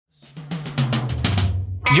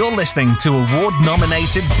You're listening to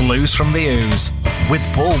award-nominated Blues from the Ouse with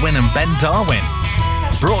Paul Winn and Ben Darwin.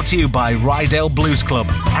 Brought to you by Rydale Blues Club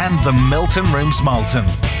and the Milton Rooms Malton.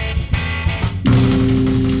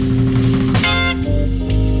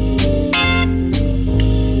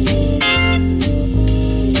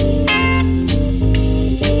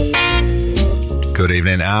 Good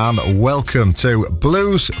evening and welcome to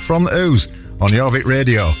Blues from the Ouse on Jorvik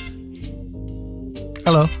Radio.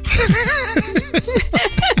 Hello.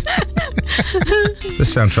 The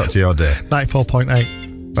soundtrack to your day.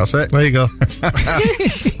 94.8. That's it. There you go.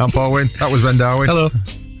 I'm Paul Winn. That was Ben Darwin. Hello.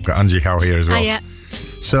 Got Angie Howe here as well. Hiya.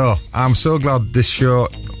 So, I'm so glad this show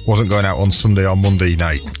wasn't going out on Sunday or Monday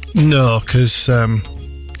night. No, because,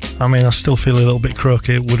 I still feel a little bit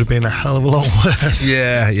croaky. It would have been a hell of a lot worse.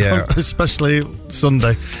 Yeah. Especially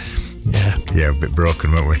Sunday. Yeah, a bit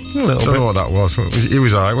broken, weren't we? A little Don't bit. know what that was. You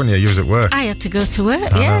was alright, weren't you? You was at work. I had to go to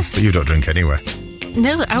work, I yeah. know, but you don't drink anyway.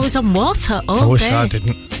 No, I was on water all day. I wish I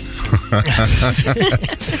didn't.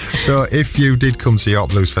 So, if you did come to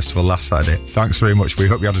York Blues Festival last Saturday, thanks very much. We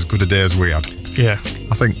hope you had as good a day as we had. Yeah.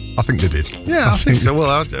 I think they did. Yeah, I think so. Well,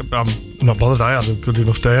 I'm not bothered. I had a good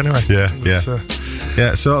enough day anyway. Yeah.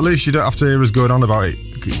 But, So at least you don't have to hear us going on about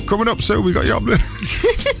it. Coming up soon, we got York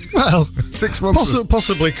Blues. well, 6 months.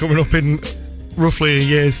 possibly coming up in roughly a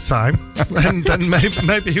year's time, and then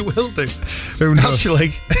maybe you will do. Who knows?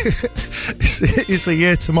 Actually, it's a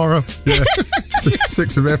year tomorrow. Yeah,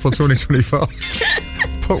 6th of April 2024.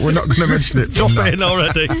 But we're not going to mention it. Drop it in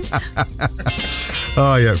already.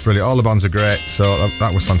 Oh yeah, brilliant. All the bands are great, so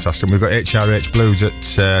that was fantastic. We've got HRH Blues at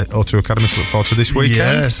O2 Academy to look forward to this weekend.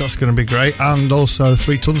 Yes, that's going to be great. And also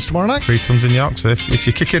 3 Tons tomorrow night. 3 Tons in York, so if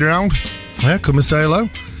you're kicking around, Yeah, come and say hello.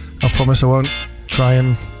 I promise I won't try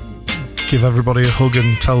and give everybody a hug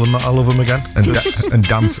and tell them that I love them again. and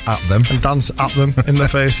dance at them. And dance at them in their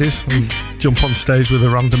faces and jump on stage with a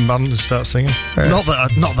random band and start singing. Yes.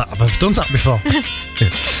 Not that I've ever done that before.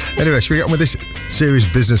 Anyway, should we get on with this serious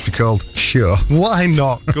business we called show? Why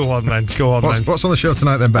not? Go on then. What's on the show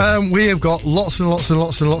tonight then, Ben? We have got lots and lots of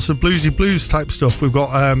bluesy blues type stuff. We've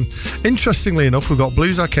got, interestingly enough, we've got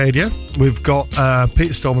Blues Arcadia. We've got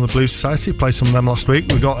Peter Storm and the Blues Society. Played some of them last week.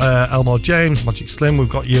 We've got Elmore James, Magic Slim. We've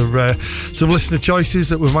got your some listener choices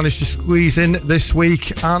that we've managed to squeeze in this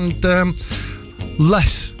week, and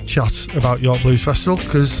less chat about York Blues Festival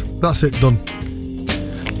because that's it, done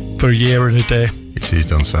for a year and a day. It is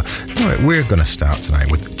done, so. Anyway, we're going to start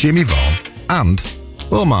tonight with Jimmy Vaughan and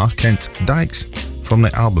Omar Kent Dykes from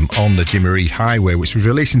the album On the Jimmy Reed Highway, which was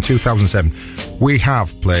released in 2007. We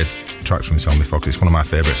have played tracks from this song before because it's one of my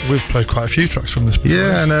favourites. We've played quite a few tracks from this before.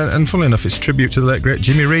 Yeah, and funnily enough, it's a tribute to the late great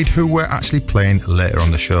Jimmy Reed, who we're actually playing later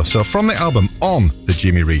on the show. So from the album On the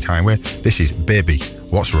Jimmy Reed Highway, this is Baby,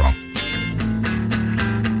 What's Wrong?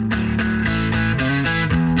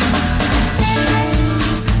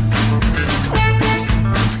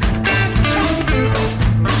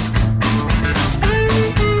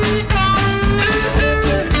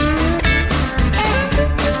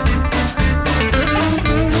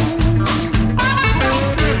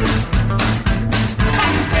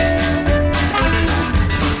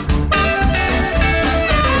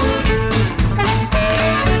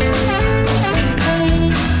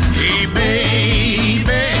 Hey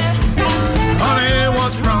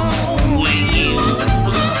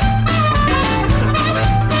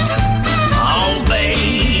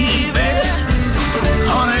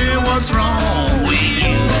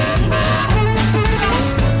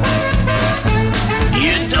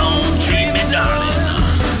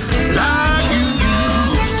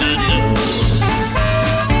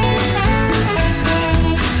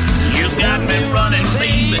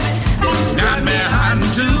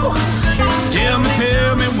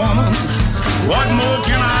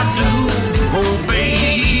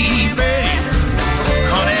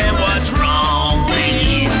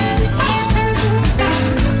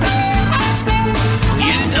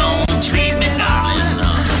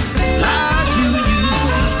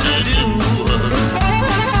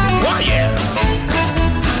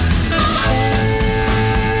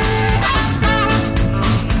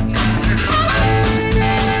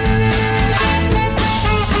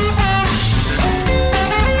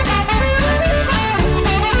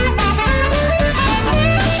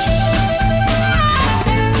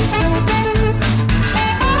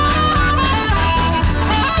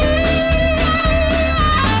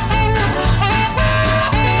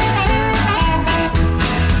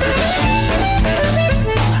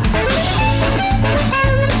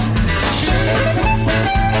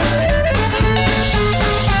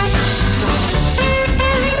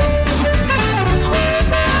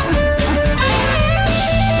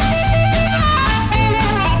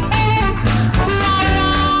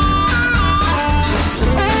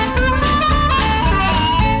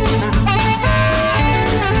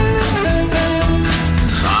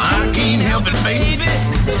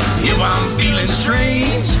I'm feeling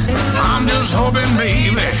strange, I'm just hoping,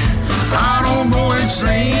 baby, I don't go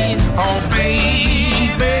insane. Oh,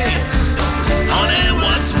 baby, honey,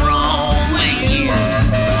 what's wrong with you?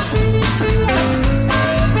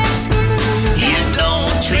 You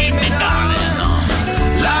don't treat me, darling,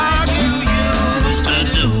 like you used to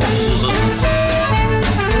do.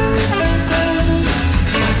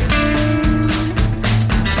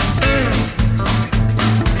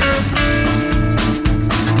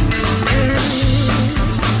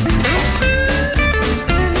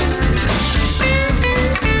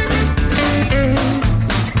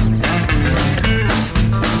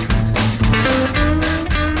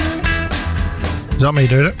 Is that me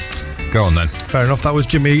doing it? Go on then. Fair enough. That was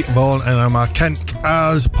Jimmy Vaughan and Omar Kent.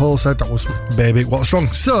 As Paul said, that was Baby What's Wrong.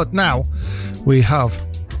 So now we have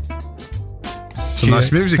some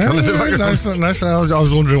nice music on in the background. Nice. I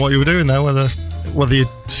was wondering what you were doing there, whether you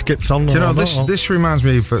skipped on. Do you know, this reminds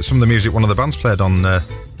me of some of the music one of the bands played on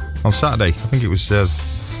Saturday. I think it was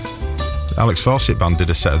Alex Fawcett band did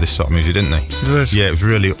a set of this sort of music, didn't they? Yeah, it was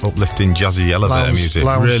really uplifting, jazzy elevator music.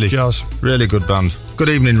 Lounge jazz. Really good band. Good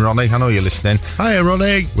evening, Ronnie. I know you're listening. Hiya,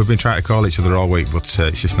 Ronnie. We've been trying to call each other all week, but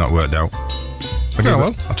it's just not worked out.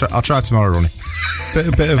 I'll try tomorrow, Ronnie.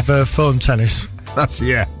 Bit of phone tennis. That's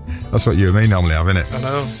what you and me normally have, innit?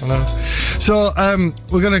 I know. So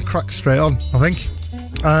we're going to crack straight on, I think.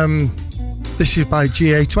 This is by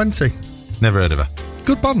GA20. Never heard of her.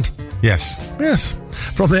 Good band. Yes.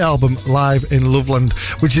 From the album Live in Loveland,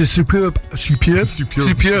 which is a superb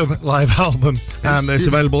live album, and it's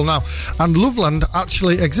available now. And Loveland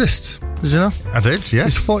actually exists. Did you know? I did, yes.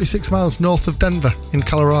 It's 46 miles north of Denver in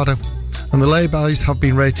Colorado, and the laybys have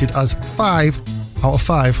been rated as 5 out of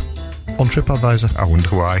 5 on TripAdvisor. I wonder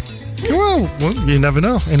why. Well, you never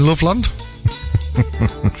know. In Loveland.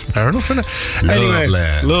 Fair enough, isn't it?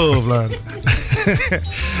 Loveland. Loveland.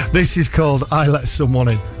 This is called I Let Someone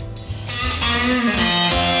In.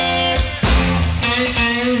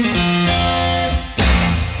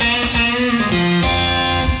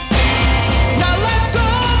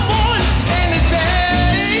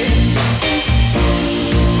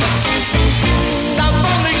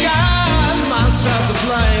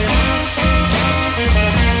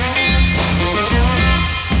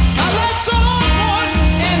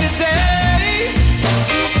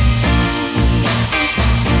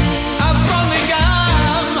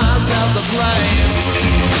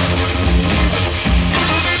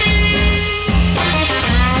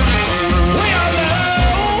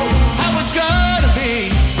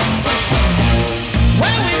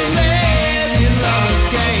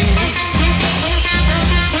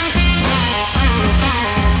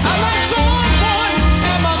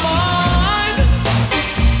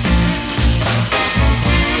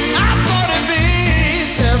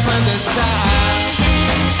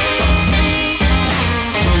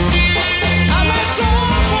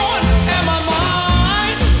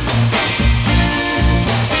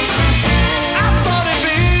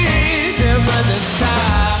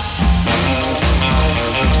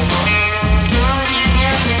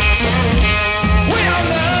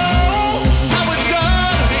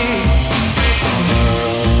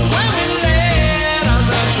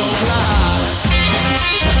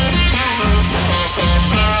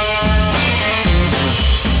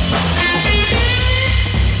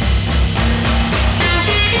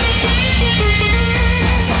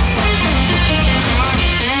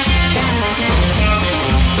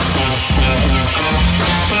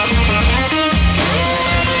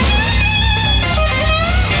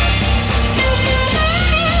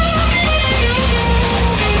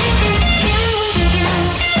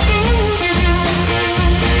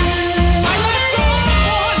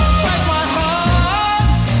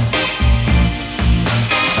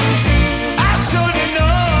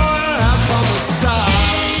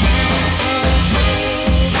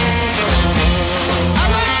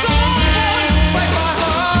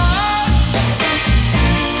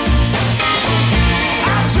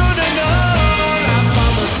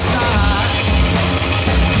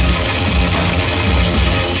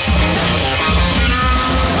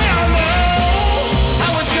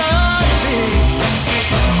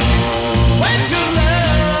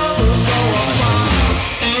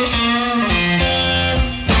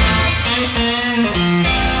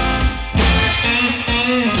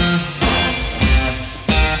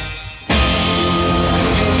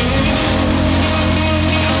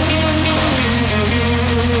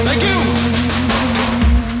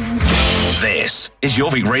 is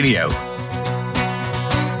Jorvik Radio.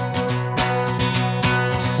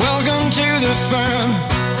 Welcome to the firm.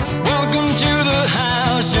 Welcome to the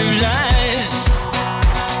house of lies.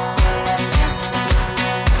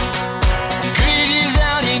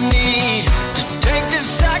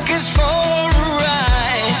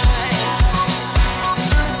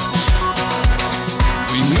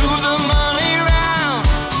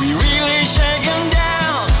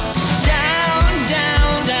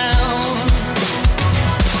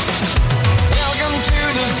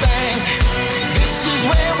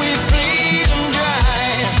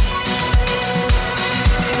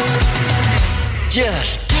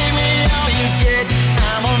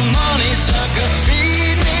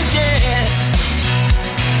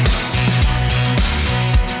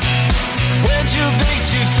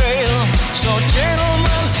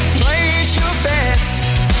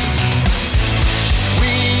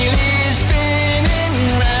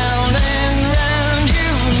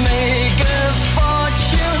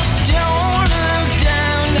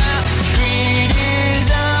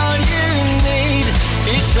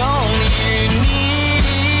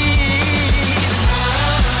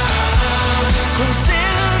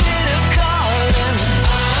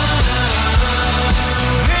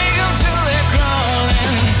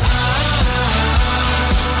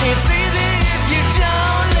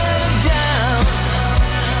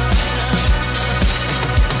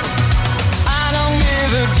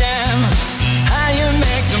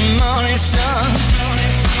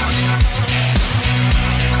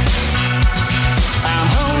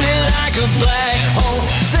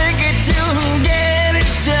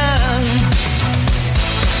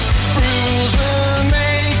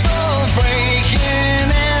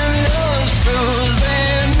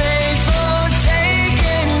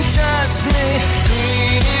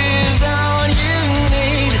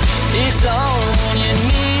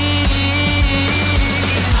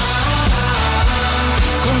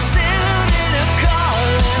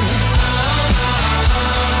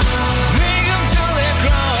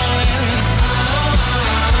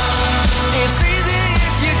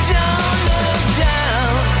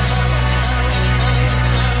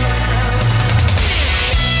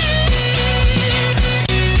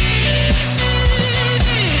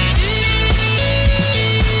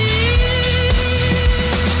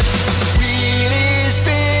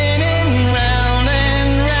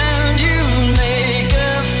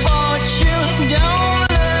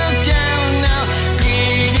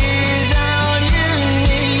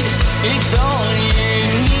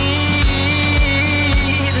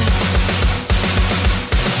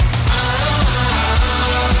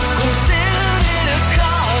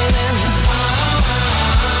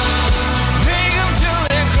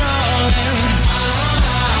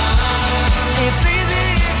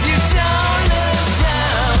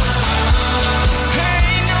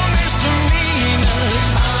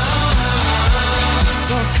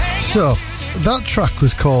 So, that track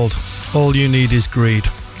was called All You Need Is Greed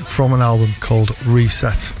from an album called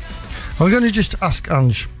Reset. I'm going to just ask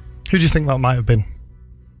Ange, who do you think that might have been?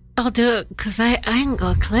 I'll do it because I ain't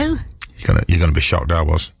got a clue. You're gonna be shocked. I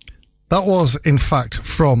was. That was, in fact,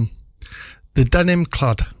 from the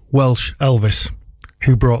denim-clad Welsh Elvis,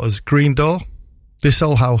 who brought us Green Door, This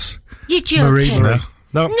Old House, You're joking. Marie. No,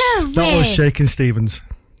 No that way. was Shakin' Stevens.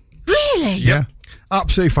 Really? Yeah.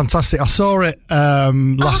 Absolutely fantastic. I saw it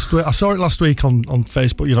last week. I saw it last week on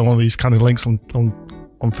Facebook. You know, one of these kind of links on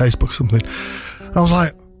Facebook or something. And I was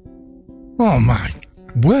like, "Oh my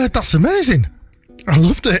word, that's amazing!" I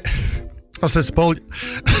loved it. I said to Paul,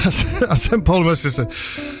 I sent Paul a message. I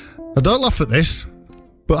said, "Now don't laugh at this,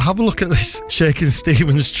 but have a look at this Shakin'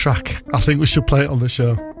 Stevens track. I think we should play it on the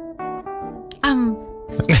show." I know.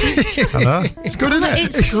 It's good, isn't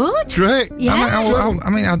it? It's good. It's great. Yeah.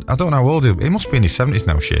 I don't know how old he is. He must be in his 70s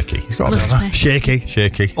now, Shaky. He's got Must a be.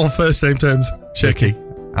 Shaky. On first name terms. Shaky.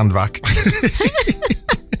 And back.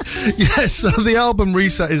 Yes, so the album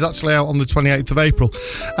Reset is actually out on the 28th of April.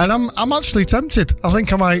 And I'm actually tempted. I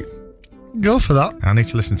think I might go for that. I need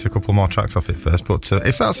to listen to a couple more tracks off it first, but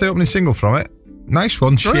if that's the opening single from it, nice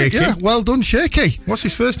one, Great, Shaky. yeah, well done, Shaky. What's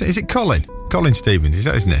his first name? Is it Colin? Colin Stevens, is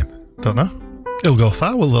that his name? Don't know. He'll go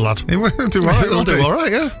far, will the lad? He will do all right. He'll do all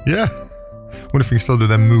right, yeah. Yeah. Wonder if he can still do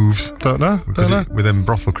them moves. Don't know. With them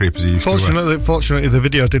brothle creepers he used Fortunately, the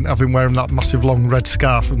video didn't have him wearing that massive long red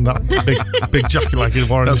scarf and that big jacket like he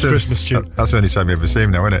wore in his Christmas tune. That's the only time you ever see him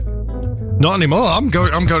now, isn't it? Not anymore. I'm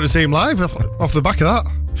going to see him live off the back of that.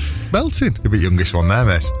 Belting. You're the youngest one there,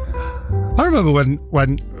 mate. I remember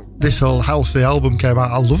when This Whole House, the album, came out.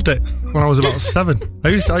 I loved it when I was about 7. I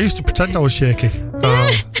used to pretend I was Shaky.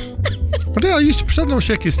 I used to pretend I was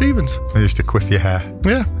Shaky Stevens. I used to quiff your hair.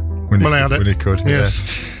 Yeah. When I had it. When he could.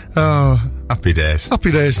 Yes. Yeah. Oh, happy days.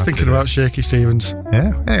 Happy days thinking about Shaky Stevens.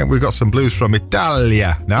 Yeah. We've got some blues from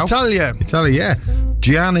Italia now. Italia, yeah.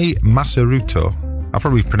 Gianni Massaruto. I'll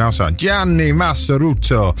probably pronounce that. Gianni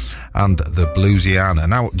Massaruto and the Bluesiana.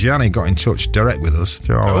 Now, Gianni got in touch direct with us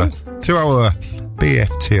through our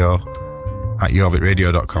BFTO at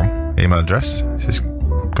jorvikradio.com email address. He's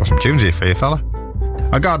got some tunes here for you, fella.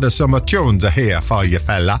 I got some tunes here for you,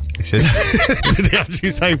 fella. He says. Did he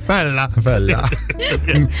actually say fella? Fella.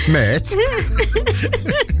 Mate.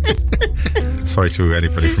 Sorry to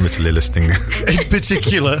anybody from Italy listening. In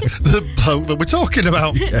particular, the bloke that we're talking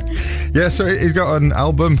about. Yeah, so he's got an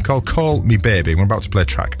album called Call Me Baby. We're about to play a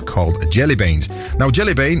track called Jelly Beans. Now,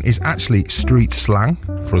 jelly bean is actually street slang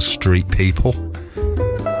for us street people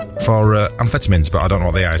for amphetamines, but I don't know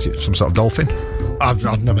what they are. Is it some sort of dolphin? I've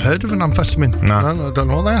never heard of an amphetamine. No, I don't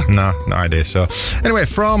know what they are. No idea. So, anyway,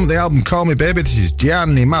 from the album Call Me Baby, this is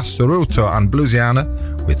Gianni Massaruto and Bluesiana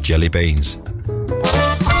with Jelly Beans.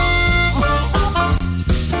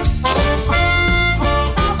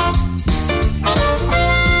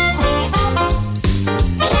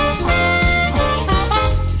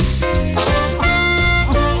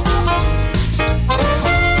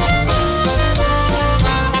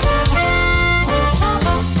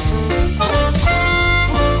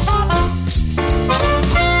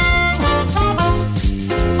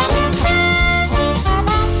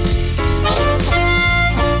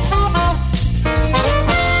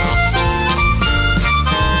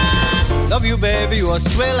 Baby, you are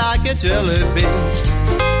sweet like a jelly beans.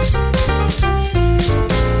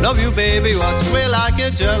 Love you, baby, you are sweet like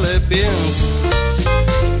a jelly beans.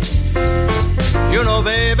 You know,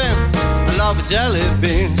 baby, I love jelly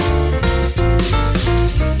beans.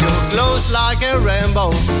 Your clothes like a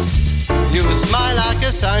rainbow. You smile like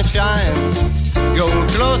a sunshine. Your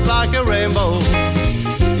clothes like a rainbow.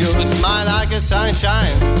 You smile like a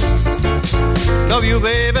sunshine. Love you,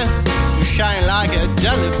 baby, you shine like a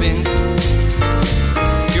jelly bean.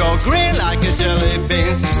 You're green like a jelly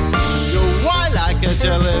bean. You're white like a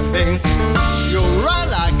jelly bean. You're red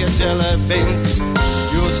like a jelly bean.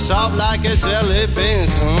 You're soft like a jelly bean.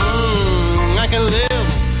 I can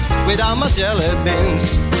live without my jelly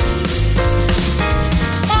beans.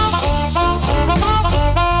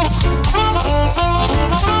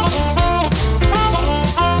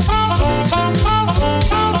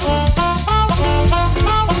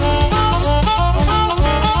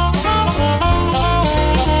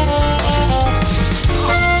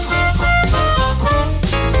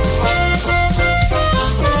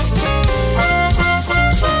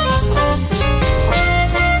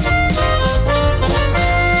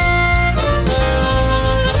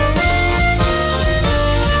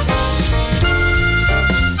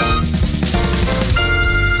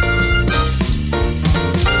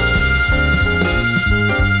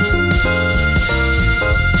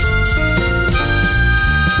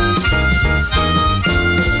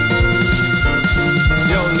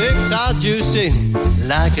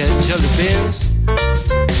 like a jelly beans.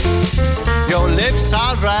 Your lips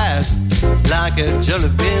are red like a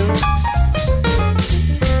jelly beans.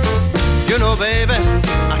 You know, baby,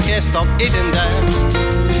 I can't stop eating them.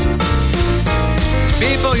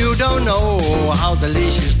 People, you don't know how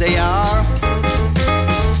delicious they are.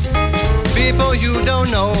 People, you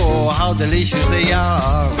don't know how delicious they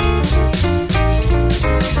are.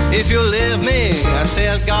 If you leave me, I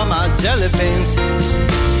still got my jelly beans.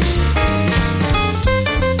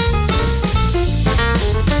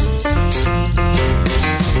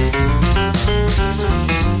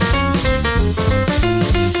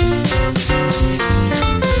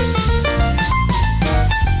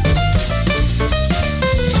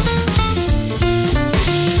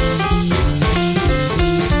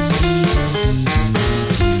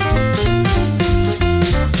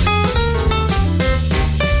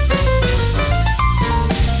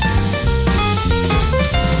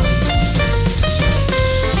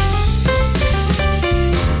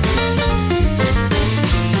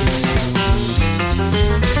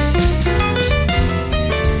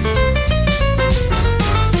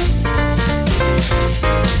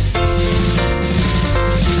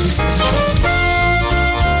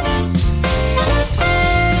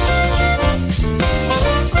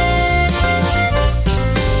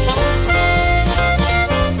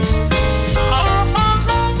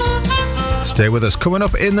 Stay with us. Coming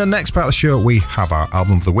up in the next part of the show, we have our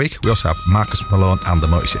album of the week. We also have Marcus Malone and the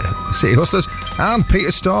Motor City Hustlers, and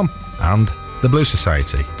Peter Storm and the Blue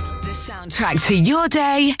Society. The soundtrack to your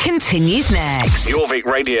day continues next. Jorvik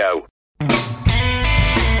Radio.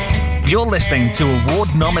 You're listening to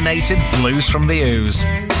award-nominated Blues from the Ouse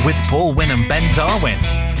with Paul Winn and Ben Darwin.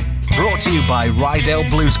 Brought to you by Rydale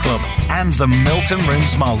Blues Club and the Milton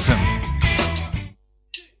Rooms Malton.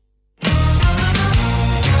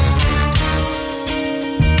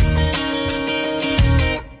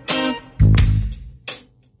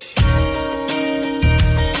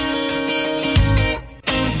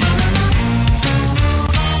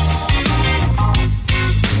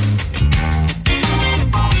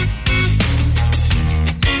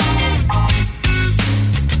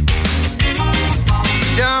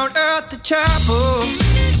 Chapel,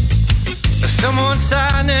 someone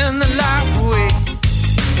signing the life away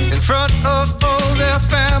in front of all their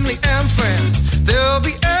family and friends. There'll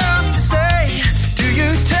be else to say. Do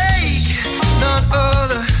you take none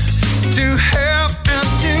other to help and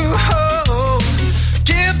to hold?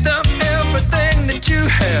 Give them everything that you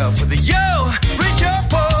have, whether you're rich or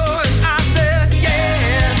poor. And I said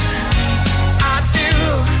yes, I do.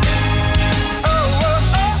 Oh, oh,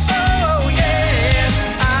 oh, oh, yes,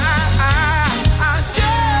 I do.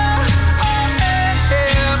 Oh,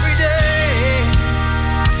 every day.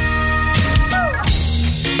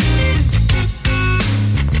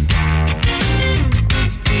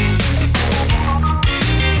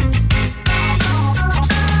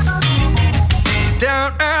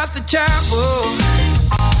 Down at the chapel,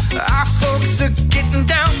 our folks are getting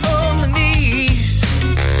down on the knees,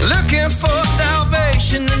 looking for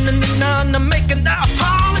salvation and making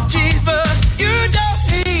apologies. But you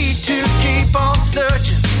don't need to keep on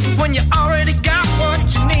searching when you already got what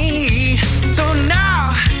you need. So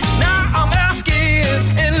now I'm asking,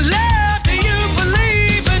 in love, do you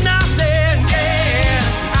believe? And I said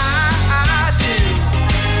yes, I do.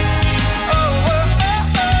 Oh, oh,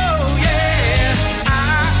 oh, oh, yes,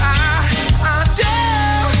 I do.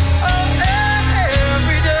 Oh,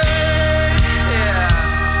 every day. Yeah.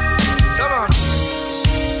 Come on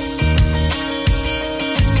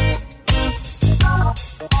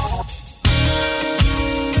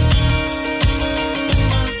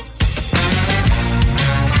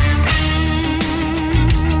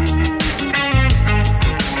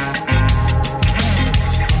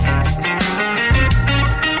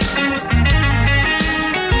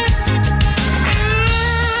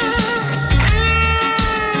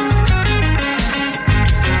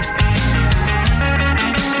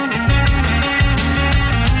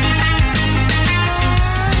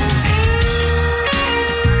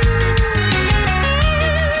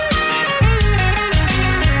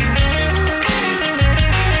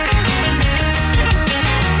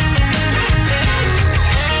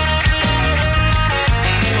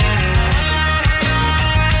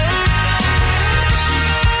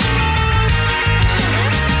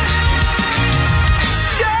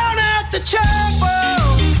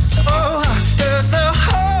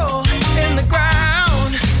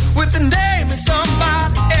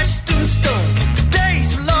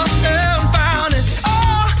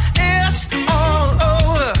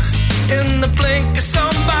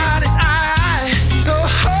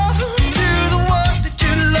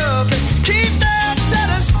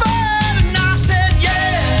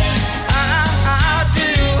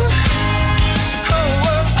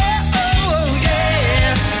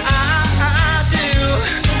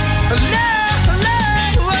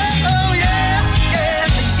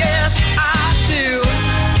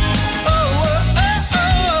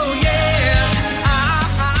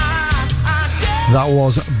That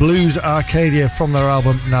was Blues Arcadia from their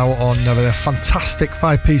album Now or Never. They're a fantastic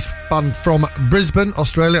 5-piece band from Brisbane,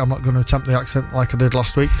 Australia. I'm not going to attempt the accent like I did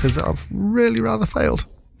last week because I've really rather failed.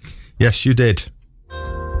 Yes, you did.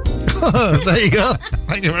 There you go.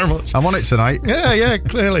 Thank you very much. I'm on it tonight. Yeah,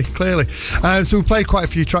 clearly. So we played quite a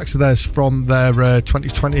few tracks of theirs from their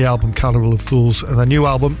 2020 album Carnival of Fools, and their new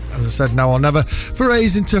album, as I said, Now or Never,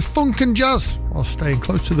 forays into funk and jazz while staying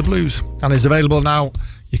close to the blues, and is available now.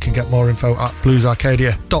 You can get more info at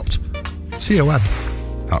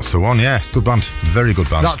bluesarcadia.com. That's the one, yeah. Good band. Very good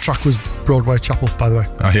band. That track was Broadway Chapel, by the way.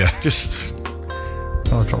 Oh, yeah. Just...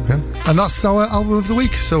 I'll drop in. And that's our album of the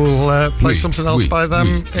week. So we'll play something else by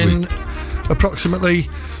them in approximately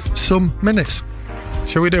some minutes.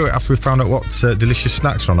 Shall we do it after we found out what delicious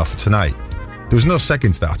snacks are on offer tonight? There was no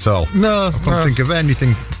second to that at all. No. I can't think of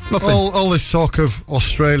anything. Nothing. All this talk of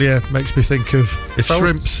Australia makes me think of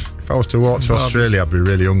shrimps. If I was to walk to Australia, I'd be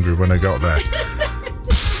really hungry when I got there.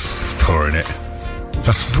 Pouring it.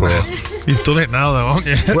 That's poor. You've done it now, though, haven't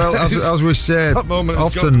you? Well, as we say,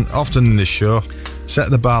 often in this show,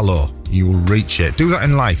 set the bar low, you will reach it. Do that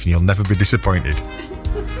in life and you'll never be disappointed.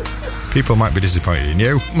 People might be disappointed in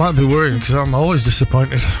you. Might be worrying because I'm always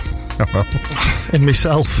disappointed. Well, in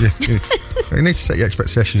myself. You need to set your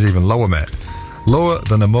expectations even lower, mate. Lower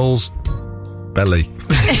than a mole's belly.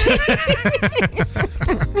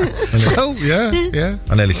 Oh, yeah.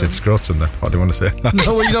 I nearly said scrotum there. What do you want to say? No,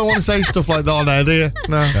 well, you don't want to say stuff like that on air, do you?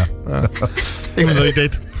 No. Even though you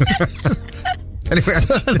did. Anyway,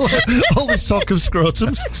 all this talk of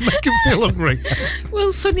scrotums is making me feel hungry.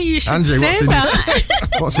 Well, funny you should Angie, say that.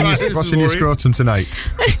 what's in your scrotum tonight?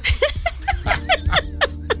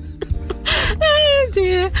 Oh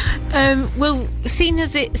dear. Well, seeing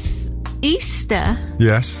as it's Easter,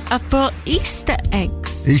 yes, I've brought Easter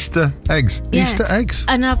eggs. Easter eggs? Yeah. Easter eggs?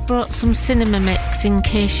 And I've brought some cinema mix in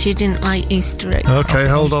case you didn't like Easter eggs. Okay,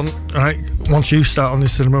 hold on. Right, once you start on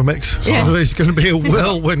this cinema mix, it's going to be a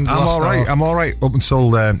whirlwind. I'm all right up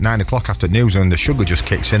until 9 o'clock after news, and the sugar just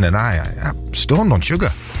kicks in, and I'm stoned on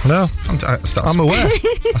sugar. I know. I'm aware.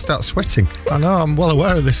 I start sweating. I know, I'm well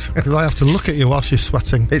aware of this, because I have to look at you whilst you're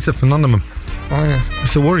sweating. It's a phenomenon. Oh, yeah.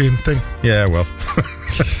 It's a worrying thing. Yeah, well.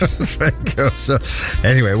 That's where it goes. So,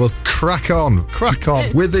 anyway, we'll crack on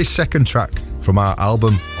with this second track from our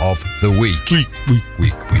album of the week.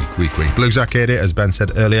 Week. Blues Arcadia, as Ben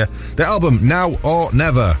said earlier. The album Now or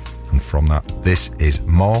Never. And from that, this is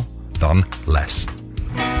More Than Less.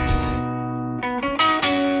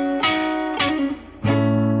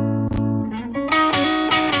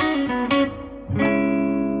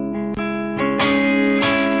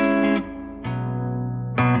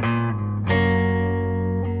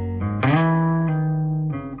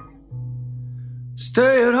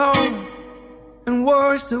 Stay at home and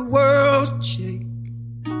watch the world shake.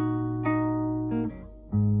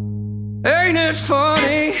 Ain't it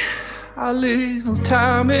funny how little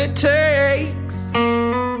time it takes?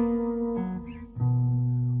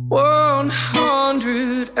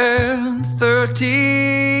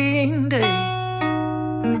 113 days.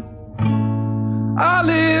 A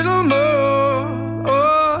little more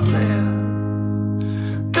or less.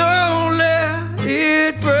 Don't let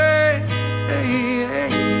it break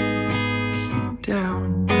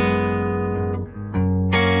down.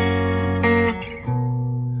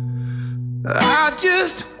 I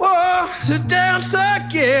just want to dance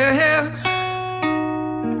again.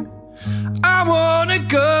 I wanna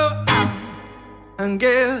go out and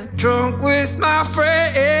get drunk with my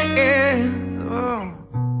friends. Oh,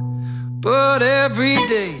 but every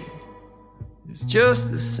day is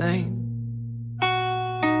just the same.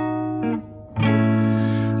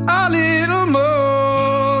 A little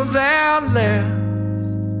more than less.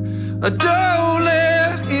 Don't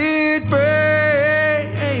let it break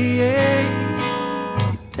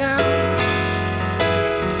down.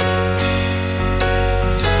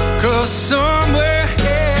 'Cause somewhere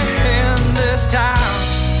in this town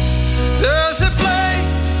there's a place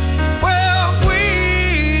where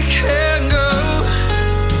we can go.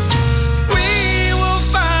 We will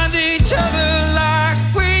find each other like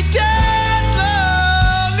we did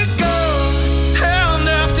long ago. And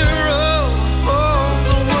after all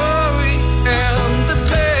the worry and the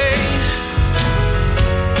pain,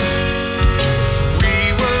 we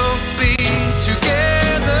will be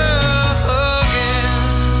together again.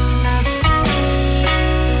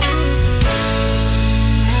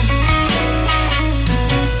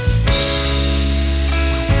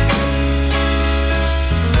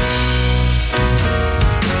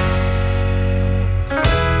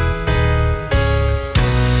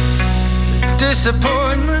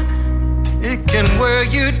 Disappointment, it can wear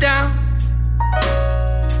you down.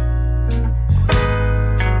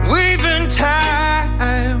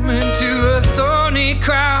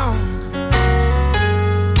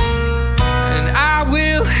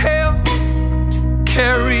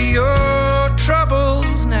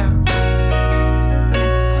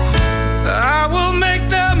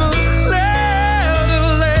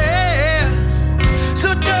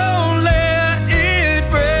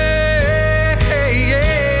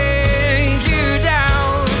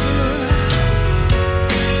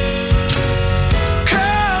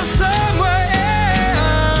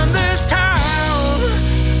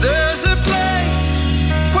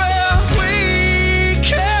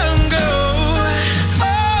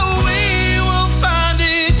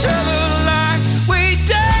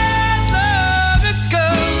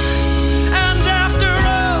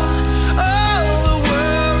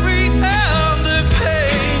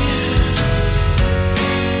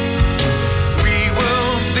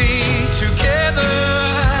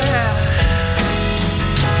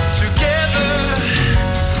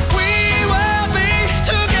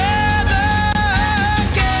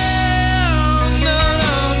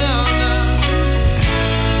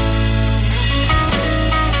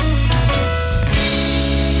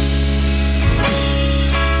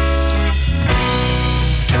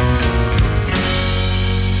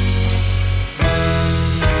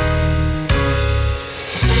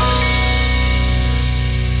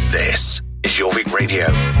 This is Jorvik Radio.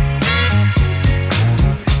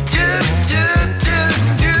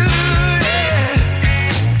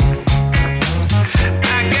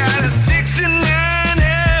 I got a 69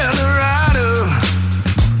 Eldorado,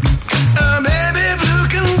 a baby blue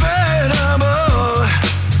convertible.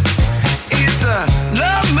 It's a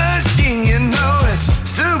love machine, you know it's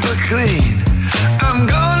super clean. I'm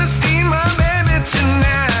gonna see my baby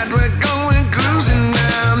tonight. We're going cruising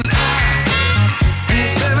down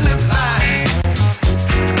I-75.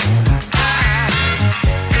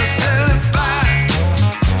 I-75.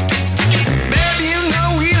 Baby, you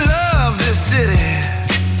know we love this city.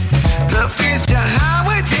 The Fisher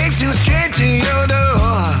Highway takes you straight to your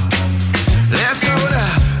door. Let's go to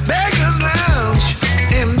Baker's Lounge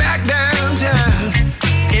and back downtown.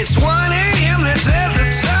 It's 1 a.m. Let's at the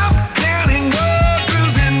top down and go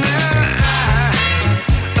cruising down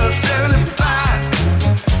I-75.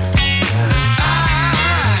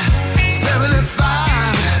 I-75.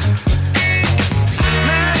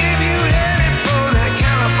 Now if you headed for that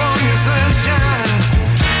California sunshine,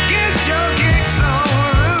 get your kicks on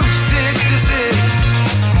Route 66.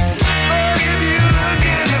 Or if you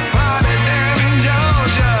looking to party down in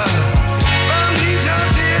Georgia, from Detroit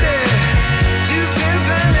City to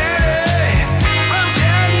Cincinnati, from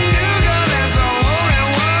Chattanooga, there's only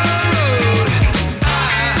one road.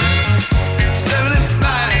 I-75.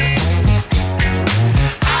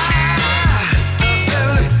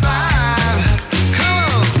 I-75.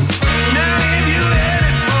 Come on. Now if you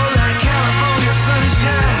headed for that California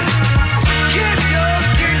sunshine, get your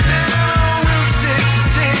kicks down on Route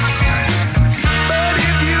 66. But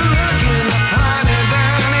if you looking to party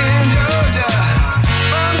down in Georgia,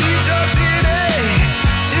 from Detroit City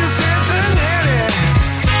to Cincinnati,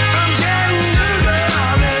 from Chattanooga,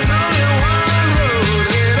 there's only one road.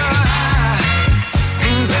 Get on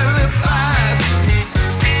I-75.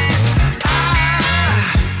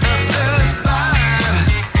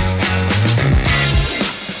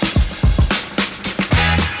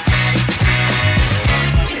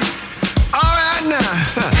 All right now,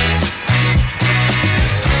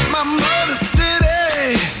 my Motor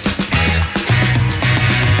City,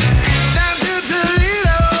 down to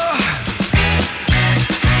Toledo.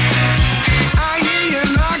 I hear you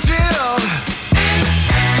Knoxville,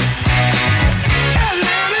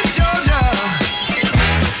 Atlanta, Georgia.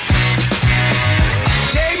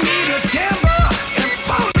 Take me to Tampa and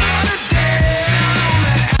Fort Lauderdale.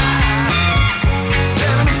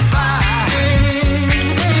 I-75.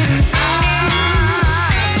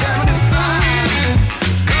 I-75.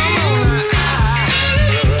 Come on,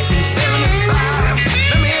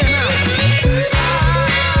 I-75. Let me hear now.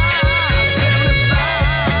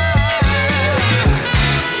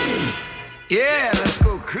 I-75. Yeah, let's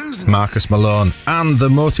go cruising. Marcus Malone and the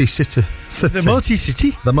Motor City. The Motor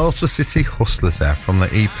City. The Motor City Hustlers there from the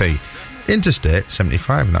EP Interstate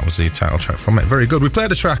 75, and that was the title track from it. Very good. We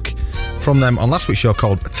played a track from them on last week's show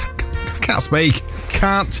called Can't Speak,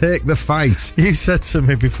 Can't Take the Fight. You said to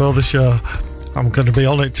me before the show, I'm going to be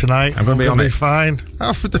on it tonight. I'm gonna be on it. Fine.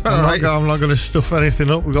 Oh, I'm not going to stuff anything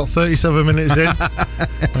up. We've got 37 minutes in.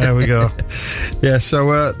 There we go. Yeah,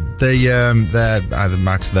 so their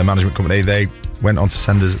Max, their management company, they went on to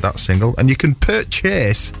send us that single, and you can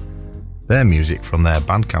purchase their music from their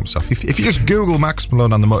Bandcamp stuff. If you just Google Max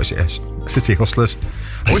Malone and the Motor City Hustlers,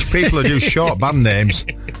 I wish people would use short band names.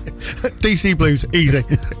 DC Blues, easy.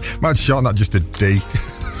 Might shorten that just to D.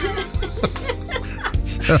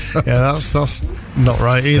 Yeah, that's not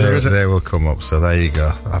right either, is it? They will come up, so there you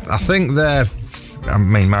go. I think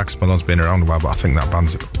Max Malone's been around a while, but I think that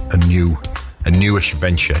band's a newish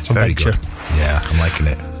venture. It's very good. Yeah, I'm liking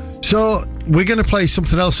it. So we're going to play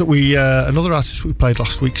something else that another artist we played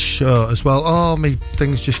last week's show as well. Oh, me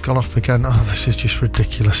thing's just gone off again. Oh, this is just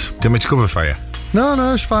ridiculous. Do you want me to cover for you? No,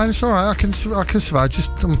 it's fine. It's all right. I can survive.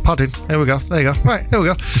 Just I'm padding. Here we go. There you go. Right, here we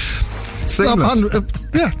go. Seamless.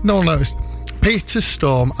 No one noticed. Peter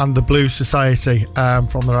Storm and the Blues Society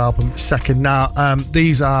from their album Second. Now,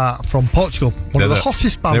 these are from Portugal. One of the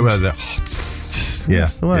hottest bands. They were the hottest. Yeah,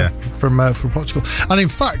 that's the word. From Portugal. And in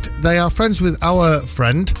fact, they are friends with our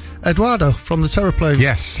friend Eduardo from the Terraplanes.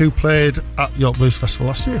 Yes. Who played at York Blues Festival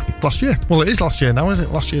last year. Well, it is last year now, isn't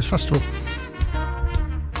it? Last year's festival.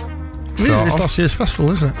 It's last year's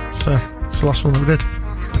festival, isn't it? So it's the last one that we did.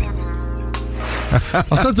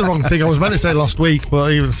 I said the wrong thing. I was meant to say last week,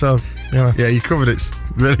 but even so. Yeah. Yeah, you covered it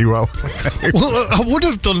really well. Well, I would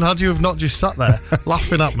have done had you have not just sat there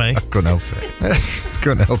laughing at me. Couldn't help it.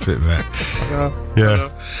 Couldn't help it, mate. Yeah.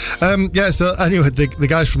 So anyway, the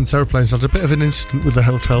guys from Terraplanes had a bit of an incident with the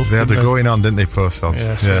hotel. They had the going on, didn't they, post-odds?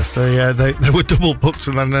 Yes. They were double booked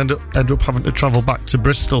and then end up having to travel back to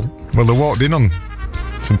Bristol. Well, they walked in on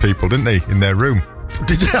some people, didn't they, in their room? I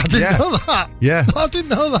didn't know that. Yeah. I didn't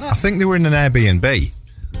know that. I think they were in an Airbnb.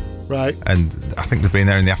 Right. And I think they've been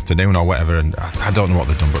there in the afternoon or whatever, and I don't know what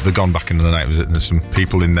they've done, but they've gone back into the night and there's some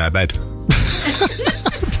people in their bed.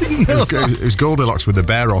 It was Goldilocks with a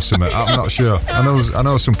bear or something. I'm not sure. I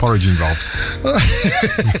know some porridge involved.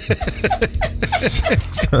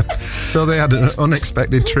 so they had an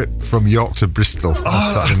unexpected trip from York to Bristol on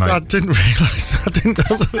Saturday night. I didn't realise. I didn't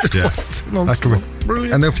know that.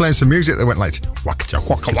 Brilliant. And they were playing some music that went like waka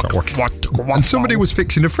waka waka, and somebody was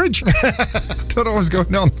fixing a fridge. Don't know what was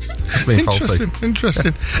going on. That's being faulty.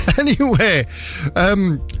 Interesting. Anyway,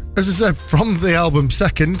 as I said, from the album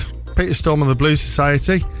Second, Peter Storm and the Blues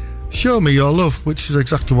Society, Show Me Your Love, which is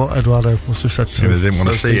exactly what Eduardo must have said to they didn't want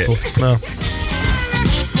to see people. it. No.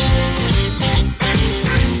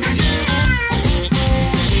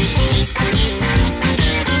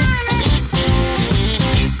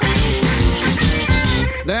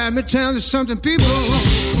 Let me tell you something, people.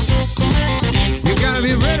 You gotta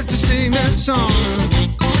be ready to sing that song.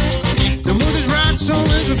 The mood is right, so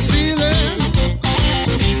is a feeling.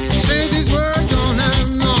 Say these words all night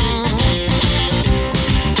long.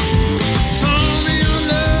 Show me your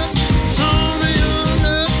love, show me your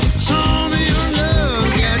love, show me your love.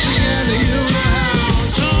 Get together, you know how.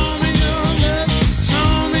 Show me your love,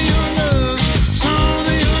 show me your love, show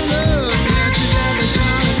me your love. Get together,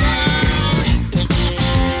 shout it loud.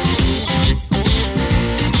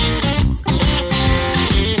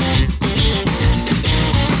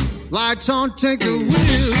 Lights on, take the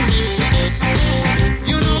wheel.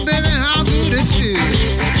 You know, baby, how good it feels.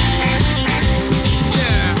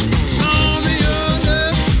 Yeah. Show me your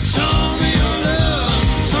love, show me your love,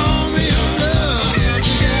 show me your love. Get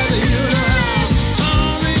together, you know how. Show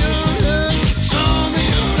me your love, show me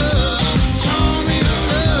your love, show me your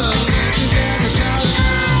love. Get together, shout it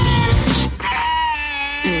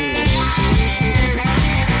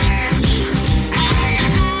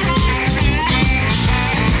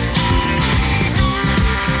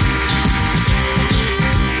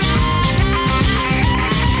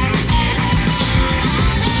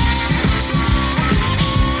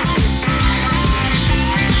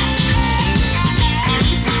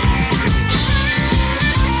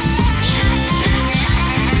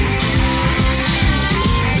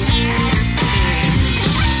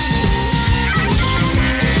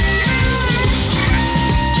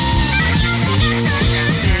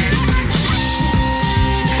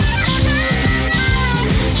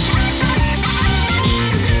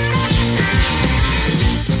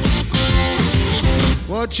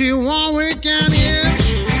what you want, we can hear.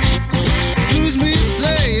 Blues we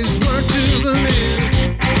play is worth to believe.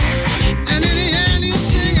 And in the end, you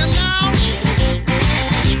sing it loud.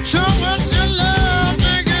 Show us your love,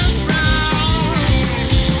 make us proud.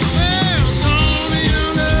 Well, show me your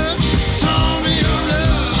love, show me your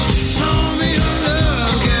love, show me your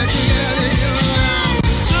love. Get together, you know.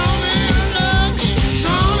 Show me your love,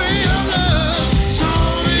 show me your love, show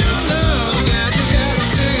me your love. Get together,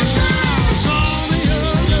 sing it loud. Show me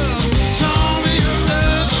your love, show me your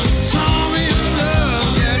love, show me your love.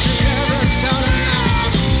 Get together, shout it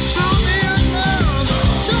loud. Show me your love,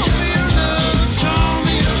 show me your love, show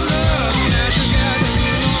me your love. Get together,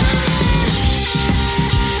 you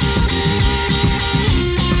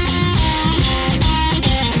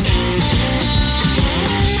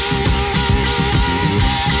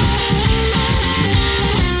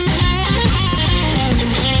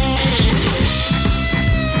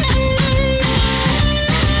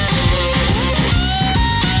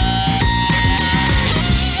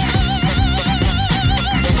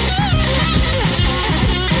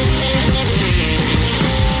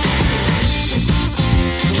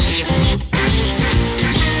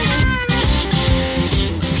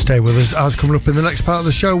Stay with us. As coming up in the next part of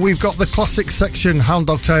the show, we've got the classic section, Hound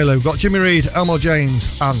Dog Taylor. We've got Jimmy Reed, Elmo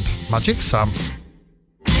James, and Magic Sam.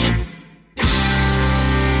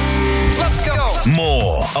 Let's go.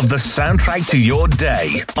 More of the soundtrack to your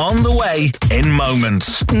day on the way in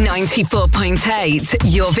moments. 94.8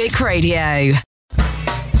 Jorvik Radio.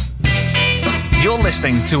 You're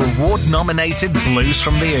listening to award-nominated Blues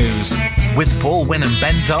from the Ouse with Paul Winn and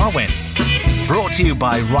Ben Darwin. Brought to you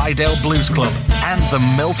by Rydale Blues Club and the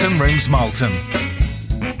Milton Rooms Malton.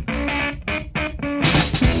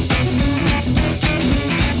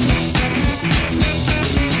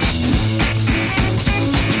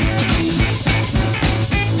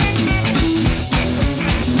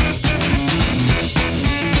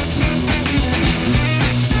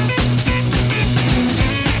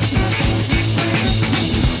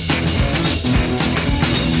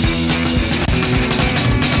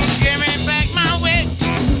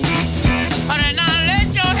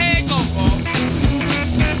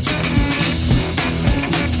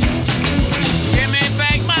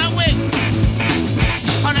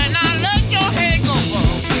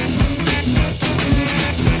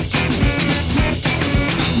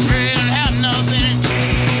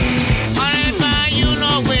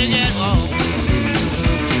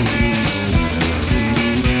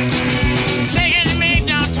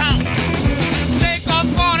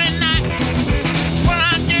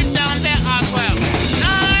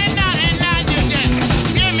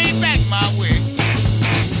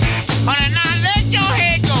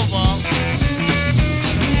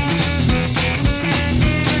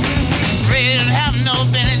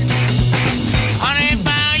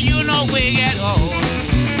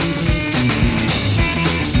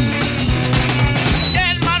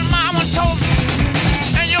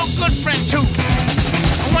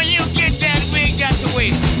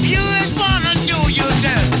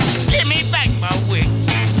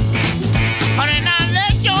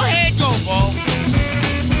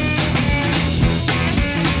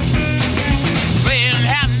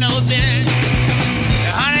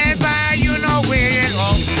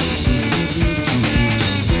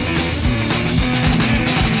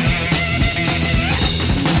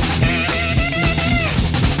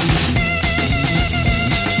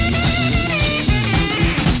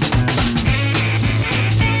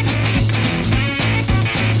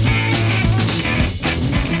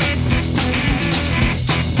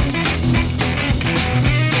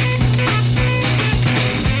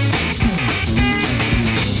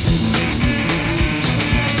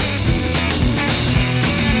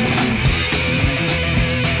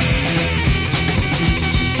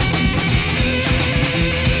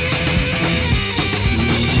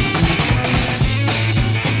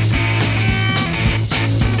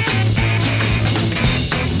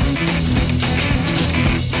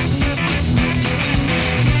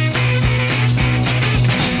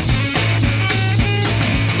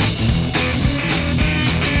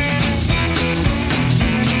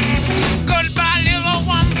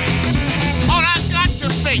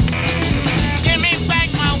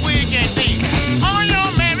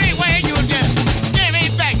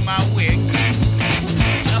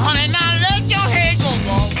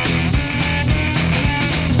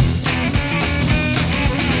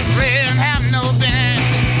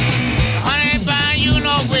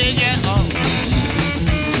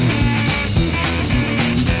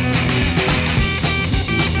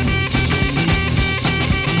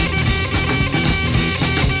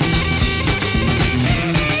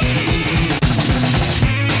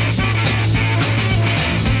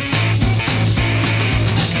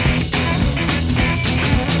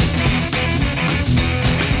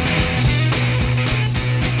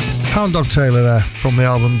 Hound Dog Taylor there from the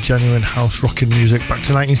album Genuine House Rockin' Music back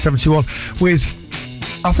to 1971 with,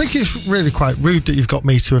 I think it's really quite rude that you've got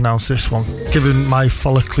me to announce this one, given my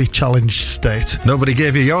follically challenged state. Nobody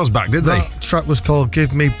gave you yours back, did they? That track was called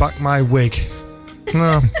Give Me Back My Wig.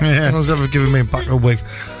 No, no one's ever given me back a wig.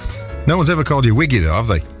 No one's ever called you Wiggy, though, have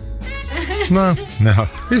they? No. No. I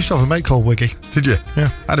used to have a mate called Wiggy. Did you? Yeah.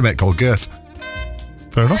 I had a mate called Girth.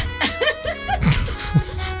 Fair enough.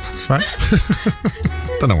 Right.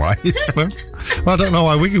 Don't know why. Well, I don't know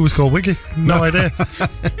why Wiggy was called Wiggy. No idea.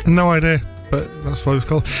 No idea. But that's what it was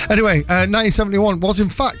called. Anyway, 1971 was in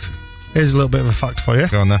fact, here's a little bit of a fact for you.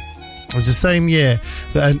 Go on then. It was the same year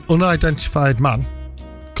that an unidentified man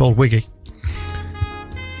called Wiggy,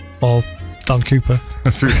 or Dan Cooper,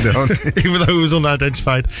 even though he was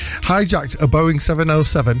unidentified, hijacked a Boeing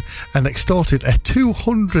 707 and extorted a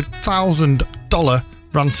 $200,000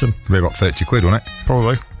 ransom. Maybe about 30 quid, wasn't it?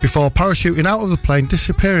 Probably. Before parachuting out of the plane,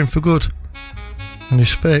 disappearing for good. And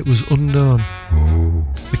his fate was unknown. Ooh.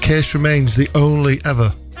 The case remains the only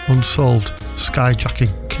ever unsolved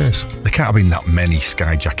skyjacking case. There can't have been that many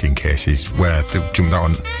skyjacking cases where they've jumped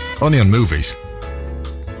out only on movies.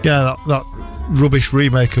 Yeah, that rubbish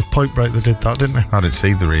remake of Point Break, they did that, didn't they? I didn't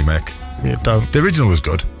see the remake. Yeah, don't. The original was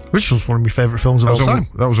good. The original's one of my favourite films of all time.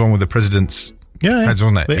 That was one with the president's heads,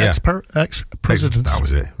 wasn't it? The ex-presidents. That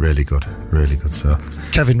was it. Really good. Really good, so.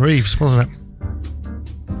 Kevin Reeves, wasn't it?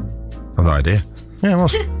 I've no idea. Yeah, it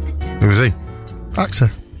was. Who was he? Actor.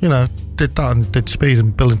 You know, did that and did Speed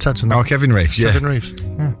and Bill and Ted's and that. Oh, Kevin Reeves, yeah. Kevin Reeves.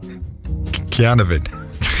 Yeah. Keanu Vin.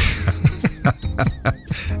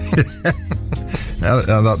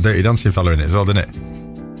 That Dirty Dancing fella in it as well, didn't it?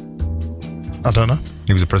 I don't know.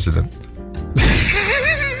 He was a president.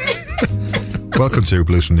 Welcome to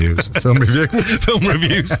Blues from the Ouse, film review. Film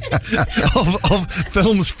reviews of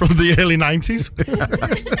films from the early 90s.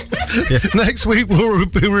 Yeah. Next week we'll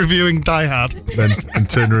be reviewing Die Hard. Then and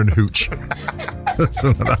Turner and Hooch.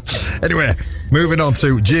 Something like that. Anyway, moving on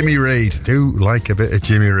to Jimmy Reed. Do like a bit of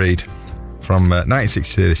Jimmy Reed. From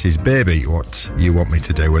 1962, this is Baby, What You Want Me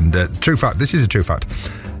to Do. And true fact, this is a true fact.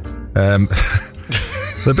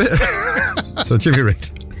 The bit. So Jimmy Reed.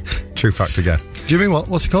 True fact again. Jimmy what?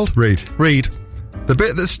 What's it called? Reed. Reed. The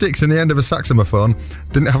bit that sticks in the end of a saxophone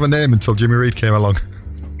didn't have a name until Jimmy Reed came along.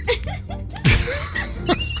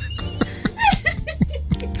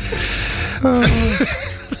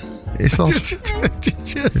 It's all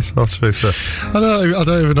true, sir. I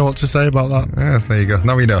don't even know what to say about that. Yeah, there you go.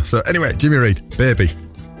 Now we know. So anyway, Jimmy Reed, Baby,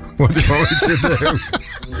 what do you want me to do?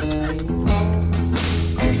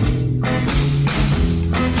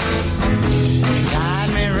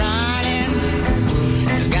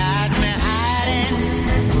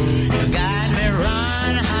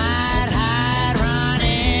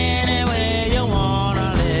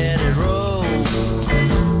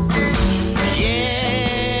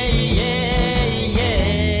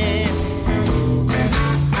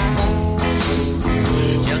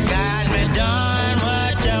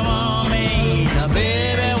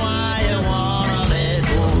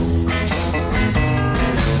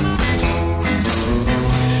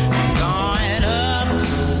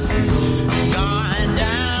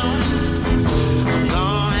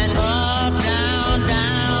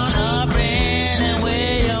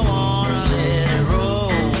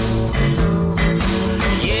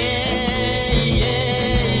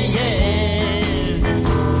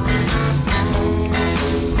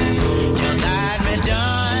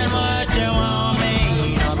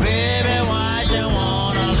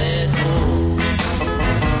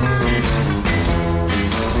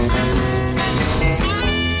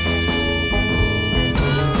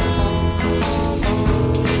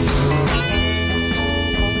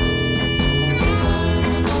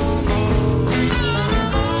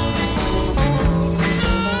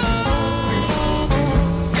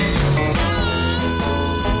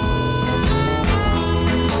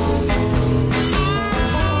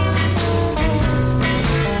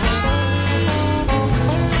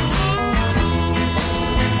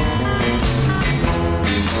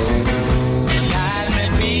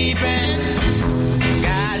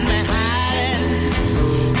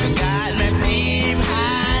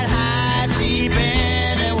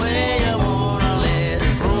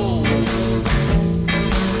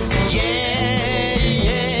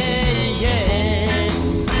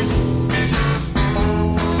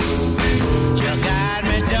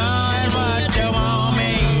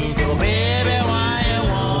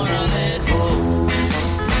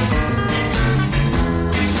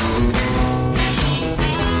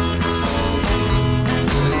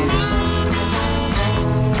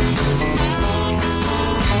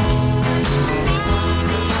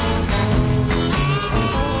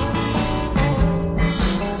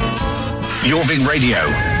 Jorvik Radio.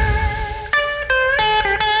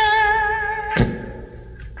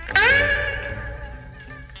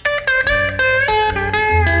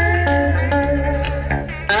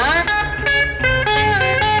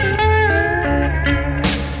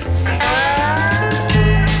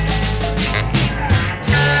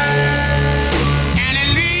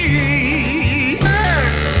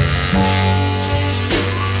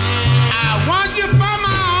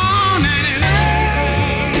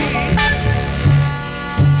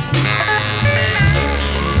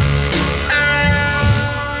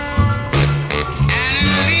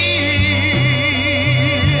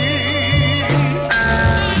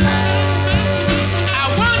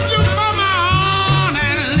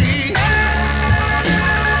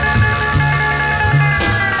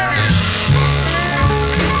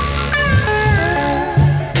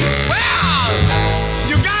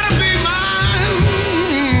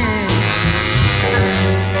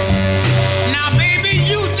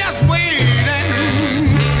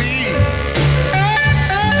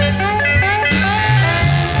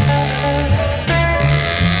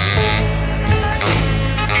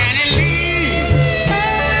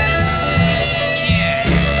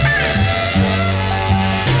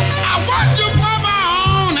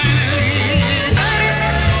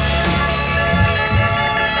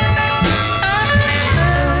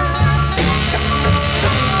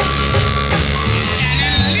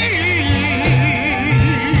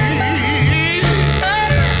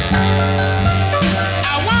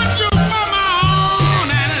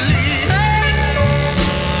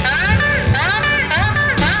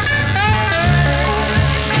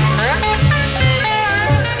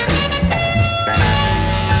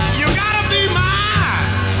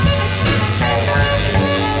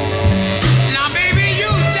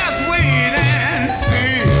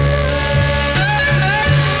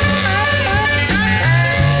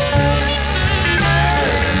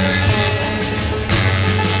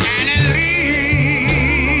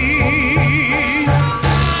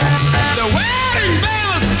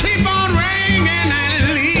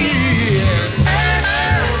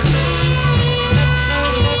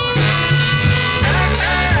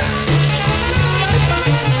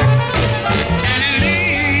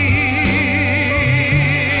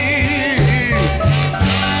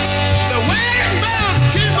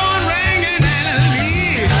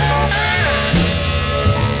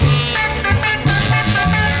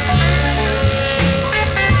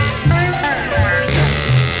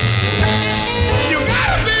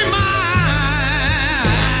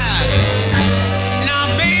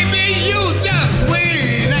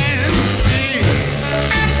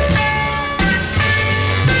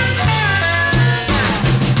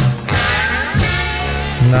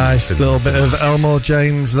 Nice little bit of Elmore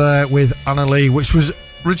James there with Anna Lee, which was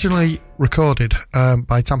originally recorded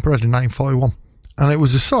by Tampa Red in 1941. And it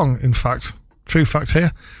was a song, in fact, true fact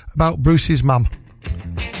here, about Bruce's mum.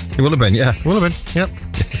 It will have been, yeah. Will have been, yep.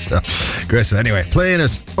 So, great. So anyway, playing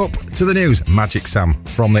us up to the news, Magic Sam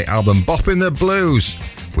from the album Boppin' the Blues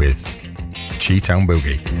with Chi-Town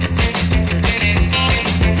Boogie. Thank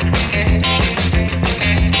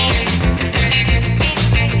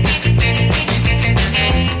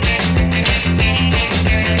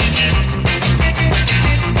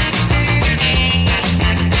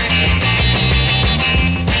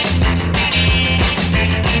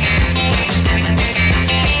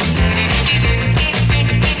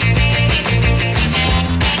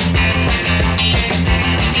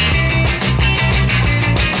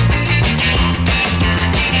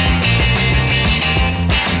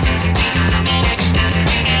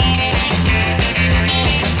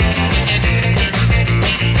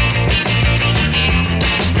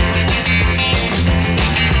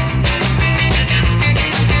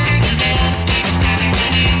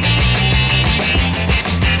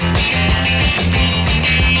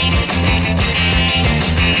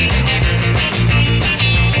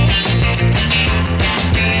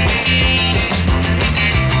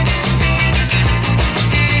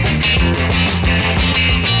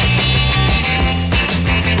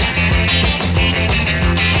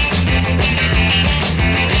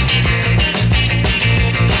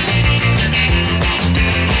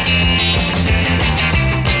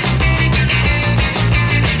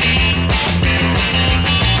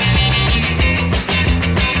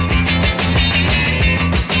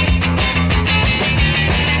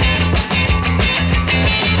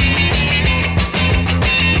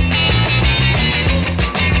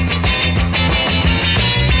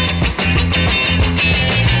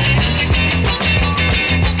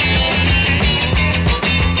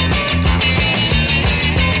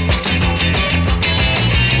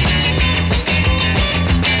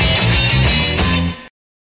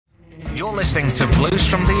You're listening to Blues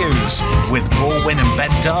from the Ouse with Paul Winn and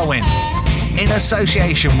Ben Darwin, in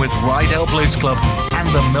association with Rydell Blues Club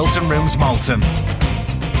and the Milton Rooms Malton.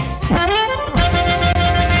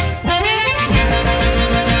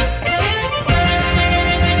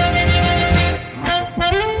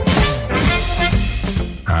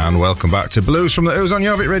 And welcome back to Blues from the Ouse on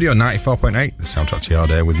Jorvik Radio 94.8, the soundtrack to your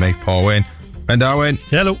day with me, Paul Winn, Ben Darwin.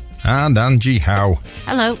 Hello. And Angie Howe.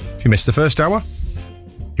 Hello. If you missed the first hour,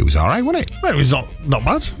 it was all right, wasn't it? Well, it was not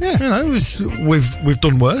bad. Yeah. You know, it was, we've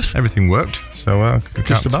done worse. Everything worked, so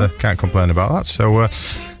can't complain about that. So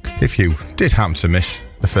if you did happen to miss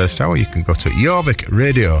the first hour, you can go to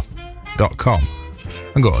jorvikradio.com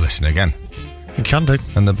and go to listen again. You can do.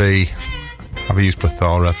 And there'll be, have I used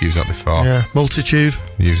plethora? I've used that before. Yeah, multitude.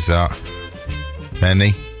 Used that.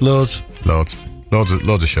 Many. Loads of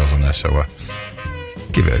shows on there, so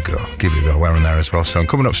give it a go. We're on there as well. So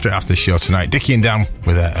coming up straight after the show tonight, Dickie and Dan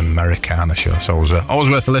with their Americana show. So always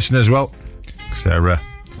worth a listen as well, because they're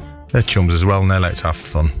chums as well, and they like to have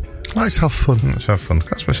fun. Let's have fun. That's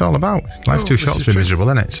what it's all about. Life's too short to be miserable,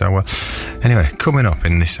 isn't it? So anyway, coming up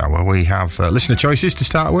in this hour, we have listener choices to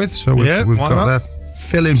start with. So we've got their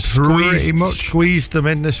filling pretty much. Squeezed them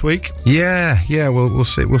in this week. Yeah. We'll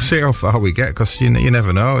see how far we get, because you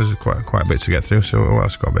never know. There's quite a bit to get through. So we've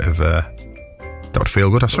also got a bit of Dr.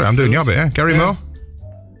 Feelgood. Sorry, I'm doing your bit. Yeah, Gary Moore.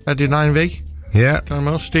 Eddie 9V. Yeah. Gary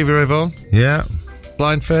Moore. Stevie Ray Vaughan. Yeah.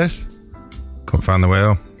 Blind Faith. Couldn't find the way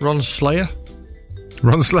home. Ron Slayer.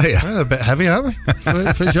 Yeah, a bit heavy, aren't we?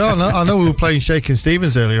 For sure. I know we were playing Shakin'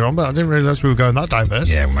 Stevens earlier on, but I didn't realise we were going that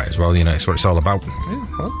diverse. Yeah, we might as well. It's what it's all about. Yeah,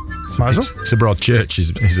 well, might as well. It's a broad church, is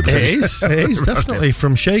it? It is definitely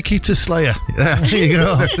from Shaky to Slayer. Yeah. There you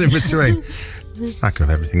go. Everything in between. Stack of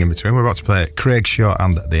everything in between. We're about to play Craig Shaw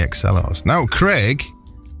and the Excellos. Now, Craig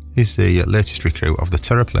is the latest recruit of the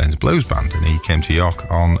Terraplanes Blues Band, and he came to York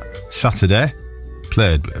on Saturday.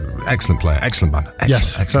 Played, excellent player, excellent band.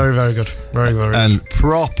 Excellent. Very, very good. Very, very and good.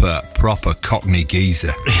 proper Cockney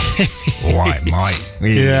geezer. White Mike.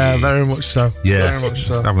 Yeah, very much so. Yeah, very much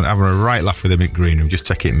so. Having a right laugh with him at Green Room, just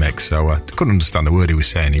take it mix. So I couldn't understand a word he was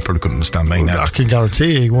saying. He probably couldn't understand me now. I can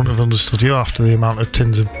guarantee he wouldn't have understood you after the amount of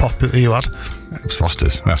tins of pop that you had. It was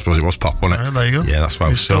Foster's. I suppose it was pop, wasn't it? Yeah, there you go. Yeah, that's why I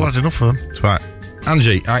was still had enough of them. That's right.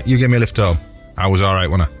 Angie, you gave me a lift home. I was all right,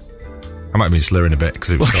 wasn't I? I might have been slurring a bit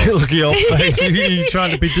because it was look at your face. You're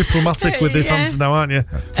trying to be diplomatic with this answer now, aren't you?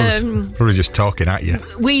 Probably just talking at you.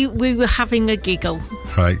 We were having a giggle.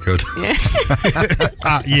 Right, good. Yeah.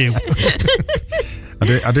 At you.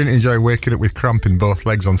 I didn't enjoy waking up with cramp in both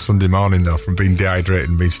legs on Sunday morning, though, from being dehydrated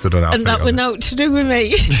and being stood on our feet. And that was naught to do with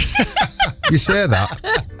me. You say that,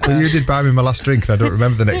 but you did buy me my last drink and I don't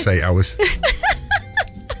remember the next 8 hours.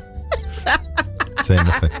 Say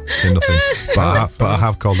nothing. But I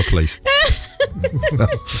have called the police.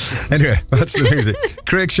 Anyway, that's the music.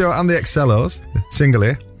 Craig Shaw and the Excellos, single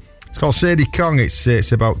here. It's called Sadie Kong.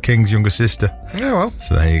 It's about King's younger sister. Yeah, well.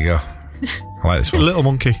 So there you go. I like this one. Little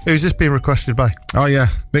Monkey. Who's this being requested by? Oh yeah,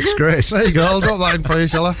 Nick's Grace. There you go. I'll drop that in for you,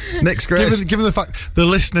 shall I? Nick's Grace. Given the fact the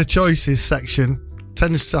listener choices section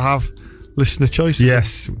tends to have listener choices.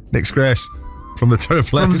 Yes, Nick's Grace. From the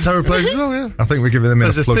Terraplanes. From the Terraplanes as well, yeah. I think we're giving them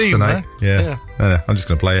enough plugs tonight. Yeah. I'm just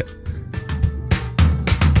going to play it.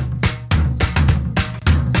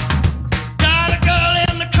 Got a girl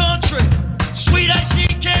in the country, sweet as she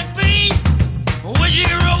can be. With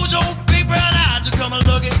your rose old big brown eyes, come and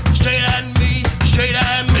look it straight at me, straight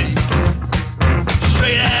at me,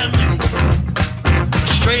 straight at me,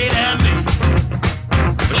 straight at me,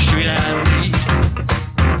 straight at me.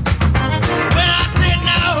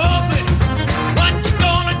 What you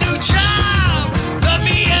gonna do, child? Love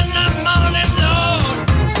me in the morning, Lord.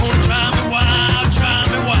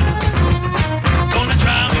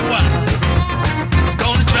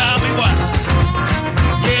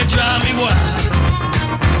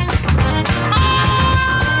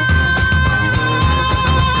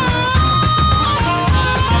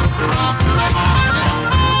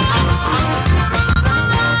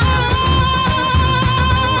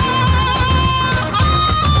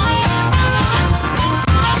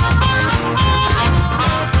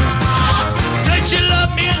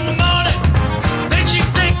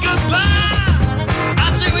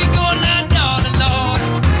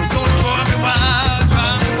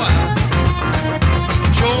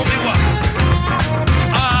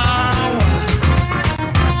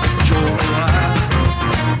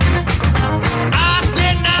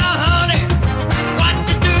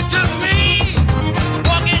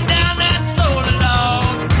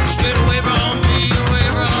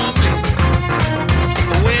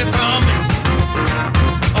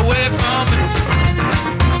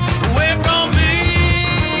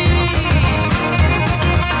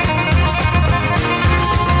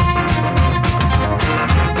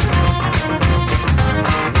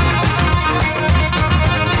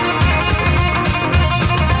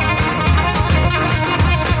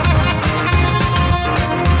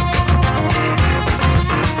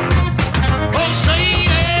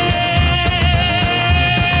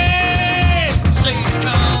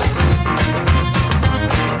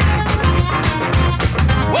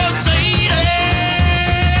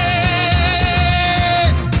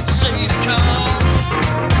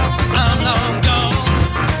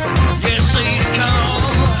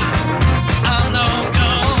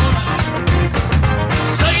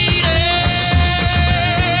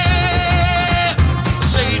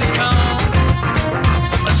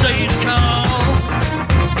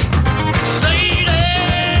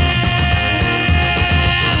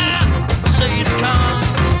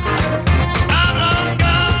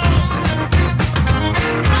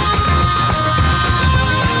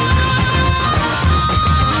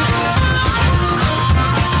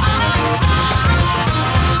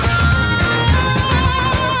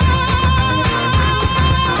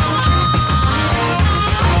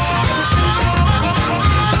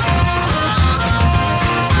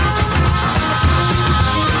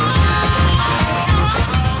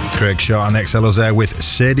 Craig Shaw and XL's there with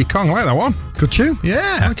Sadie Kong. I like that one. Good tune.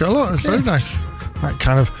 Yeah. I like it a lot. It's very nice. That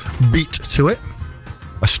kind of beat to it.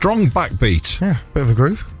 A strong backbeat. Yeah, bit of a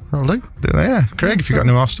groove. That'll do. Yeah. Craig, if you've got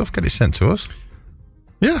any more stuff, get it sent to us.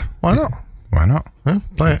 Yeah, why not? Why not? Yeah,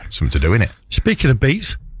 play it. Something to do in it. Speaking of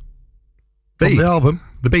beats, Beat? from the album,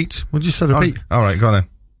 the beats. Would you say a beat? All right, go on then.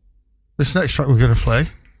 This next track we're going to play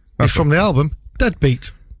is from the album Dead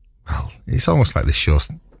Beat. Well, it's almost like this show's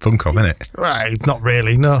Funko, isn't it? Right, not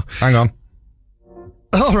really, no. Hang on.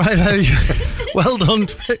 All right, there you well done.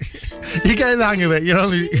 You're getting the hang of it. You're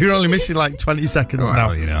only missing like 20 seconds now.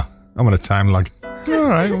 Well, you know, I'm on a time lag. All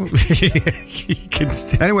right. You can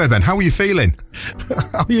Anyway, Ben, how are you feeling?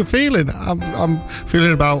 How are you feeling? I'm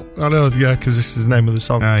feeling about, I know, yeah, because this is the name of the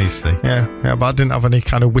song. Ah, you see. Yeah, but I didn't have any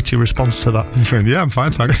kind of witty response to that. Yeah, I'm fine,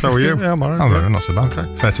 thanks. How are you? Yeah, I'm all right. I'm not so bad.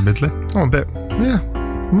 Okay. Fair to middling. I'm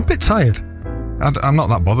a bit tired. I'm not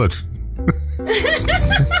that bothered.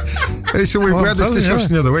 So we had this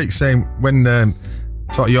discussion the other week saying when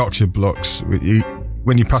sort of Yorkshire blokes,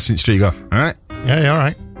 when you're passing the street, you go, all right? Yeah, all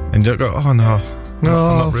right. And you go, oh, no. I'm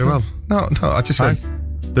not very well. No, I just went,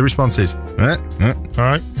 the response is, all right? All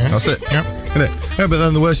right. Yeah. That's it. Yeah. Isn't it? Yeah, but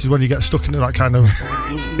then the worst is when you get stuck into that kind of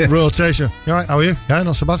rotation. You all right? How are you? Yeah,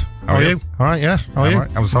 not so bad. How are you? All right, yeah. How are you? All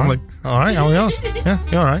right. How's the family? All right, how are yours? Yeah,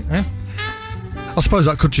 you all right? Yeah. I suppose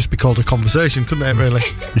that could just be called a conversation, couldn't it, really?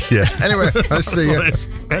 Yeah. Anyway, let's see you.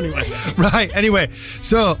 Anyway.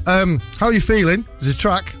 So, how are you feeling? There's a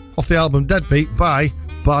track off the album Deadbeat by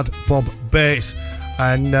Bad Bob Bates.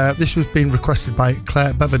 And this was being requested by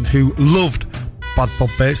Claire Bevan, who loved Bad Bob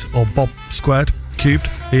Bates, or Bob Squared, Cubed,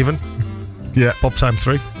 even. Yeah. Bob times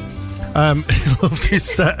 3. He loved his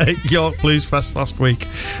set at York Blues Fest last week,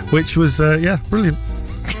 which was, brilliant.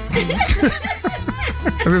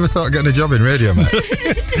 Have you ever thought of getting a job in radio, mate?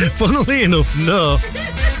 Funnily enough, no.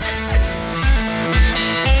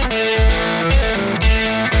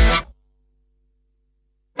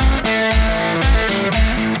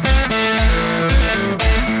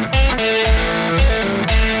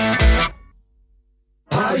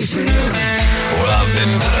 How you feeling? Well, I've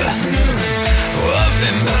been better.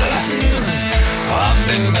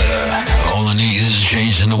 All I need is a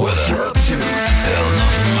change in the weather. Hell,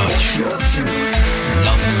 nothing much.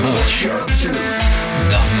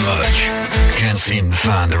 Can't seem to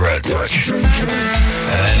find the right touch.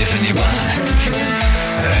 Anything you buy,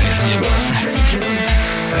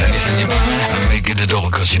 I make it a door,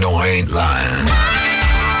 cause you know I ain't lying.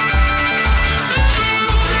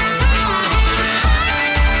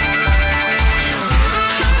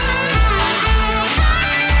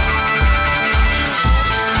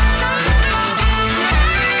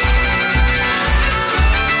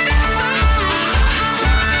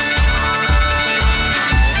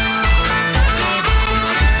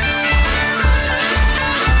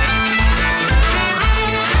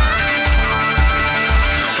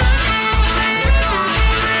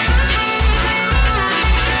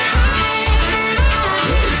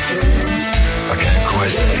 I can't quite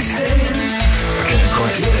stay.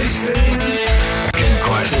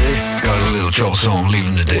 Got a little trouble, so I'm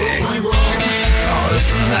leaving today. Oh,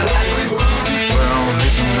 this and that. Well,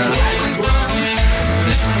 this and that.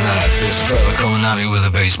 This fella coming at me with a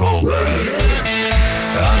baseball bat.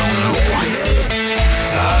 I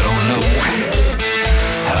don't know.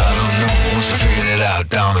 Once I figure it out,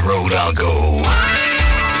 down the road I'll go.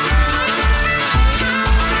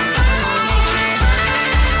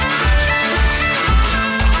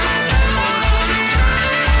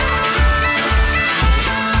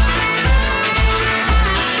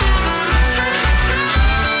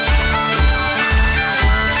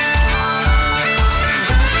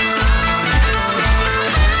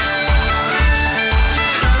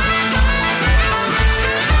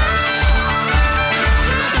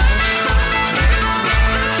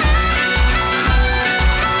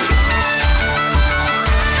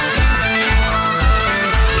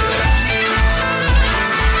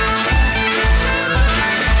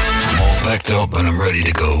 Up and I'm ready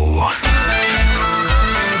to go.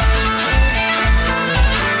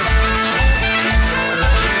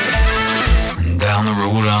 And down the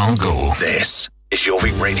road I'll go. This is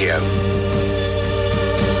Jorvik Radio.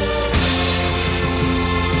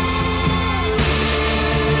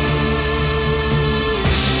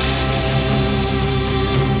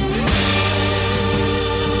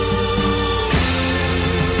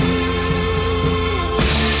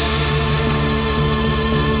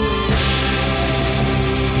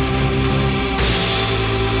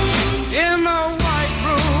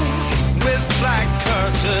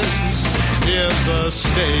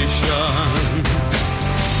 Station,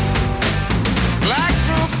 black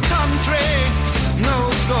roof country, no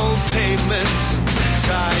gold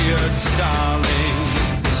tired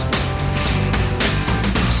starlings.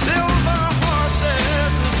 Silver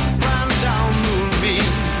horses ran down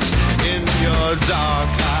moonbeams in your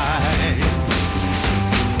dark eye.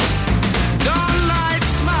 Dawnlight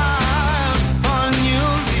smile on you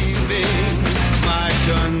leaving my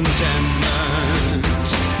contentment.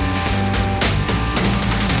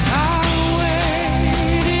 I'll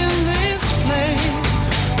wait in this place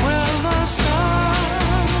where the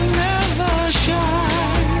sun never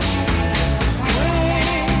shines.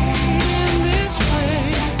 Wait in this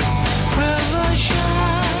place where the shadows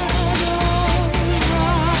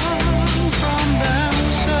run from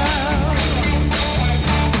themselves.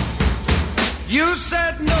 You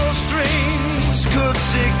said no strings could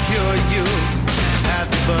secure you at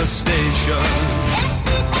the station.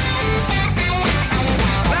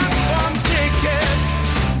 Platform ticket,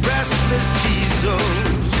 restless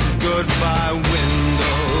diesels, goodbye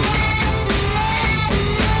windows.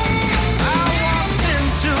 I walked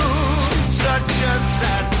into such a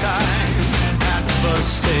sad time at the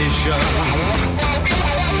station.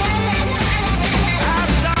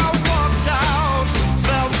 As I walked out,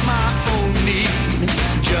 felt my own need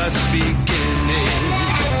just beginning.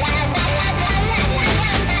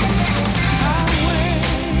 I wait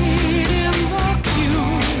in the queue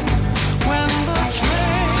when the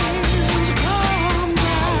trains come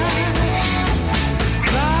back.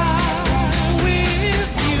 Fly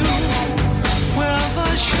with you where the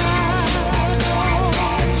shadows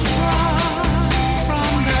run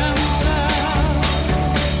from themselves.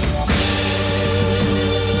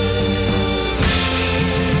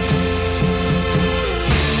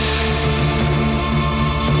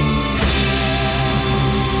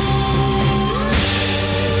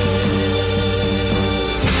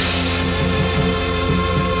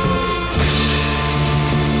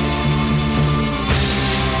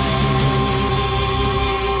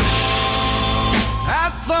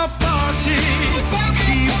 At the party,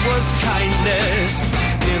 she was kindness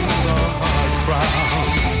in the hard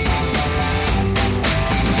crowd.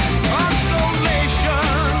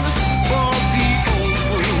 Consolation for the old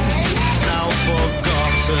wound, now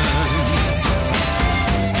forgotten.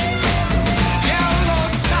 Yellow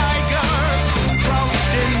tigers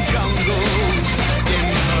crouched in jungles in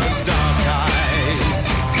her dark eyes.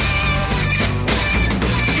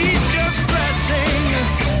 She's just dressing,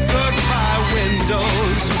 goodbye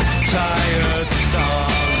windows, tired starling.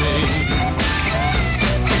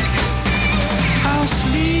 I'll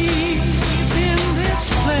sleep in this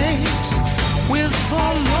place with the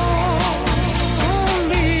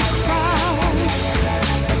lonely crowd.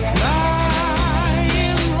 Lie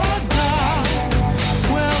in the dark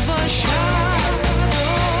where the shadows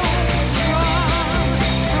run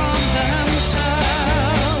from themselves.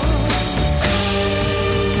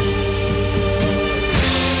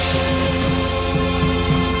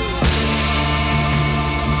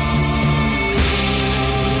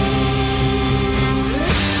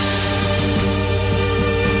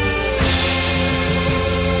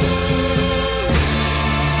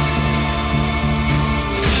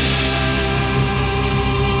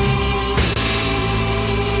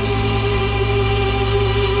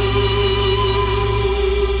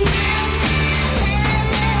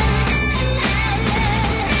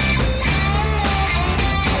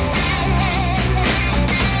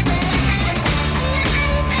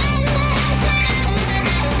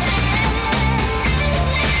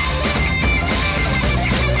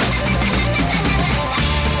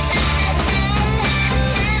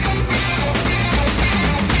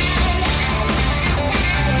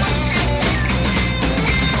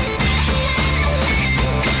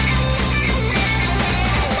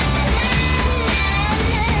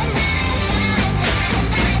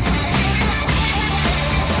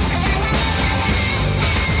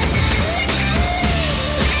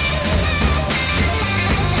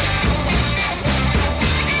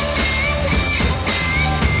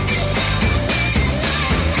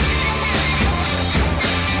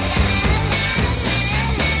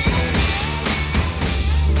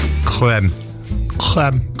 Creme.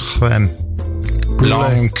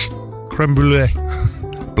 Blanc. Creme brulee.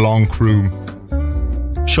 Blanc room.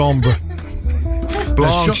 Chambre.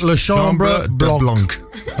 Blanc. Le Chambre Blanc.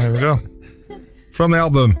 There we go. From the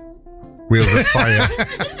album Wheels of Fire.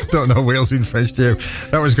 Don't know wheels in French too.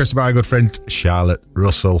 That was requested by our good friend Charlotte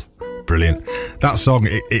Russell. Brilliant. That song,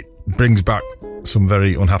 it brings back some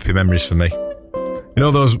very unhappy memories for me. You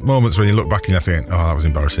know those moments when you look back and you think, oh, that was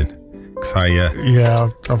embarrassing. Yeah,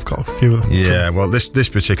 I've got a few of them. Yeah, well, this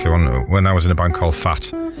particular one, when I was in a band called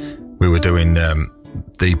Fat, we were doing the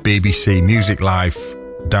BBC Music Live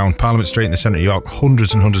down Parliament Street in the centre of York.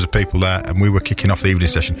 Hundreds and hundreds of people there, and we were kicking off the evening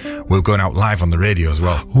session. We were going out live on the radio as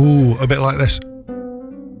well. Ooh, a bit like this.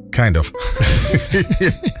 Kind of.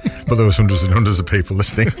 But there was hundreds and hundreds of people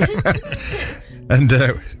listening. And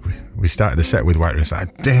we started the set with White Room. Like,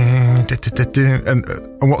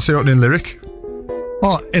 and what's the opening lyric?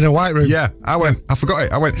 Oh, in a white room. Yeah, I forgot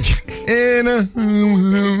it. I went, in a...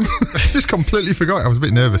 just completely forgot it. I was a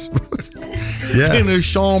bit nervous. Yeah. In a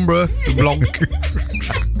chambre blanc.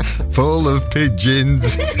 Full of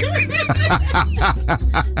pigeons.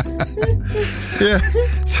 Yeah.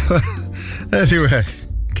 So, anyway,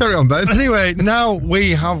 carry on, Ben. Anyway, now we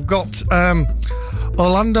have got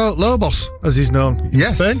Orlando Lobos, as he's known in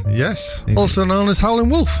Spain. Yes. Also known as Howling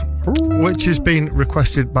Wolf, which has been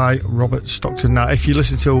requested by Robert Stockton. Now, if you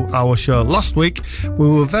listen to our show last week, we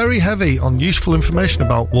were very heavy on useful information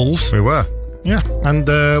about wolves. We were. Yeah, and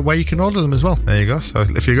where you can order them as well. There you go. So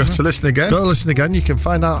if you go to listen again, you can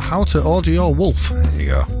find out how to order your wolf. There you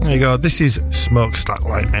go. There you go. This is Smokestack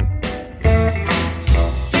Lightning.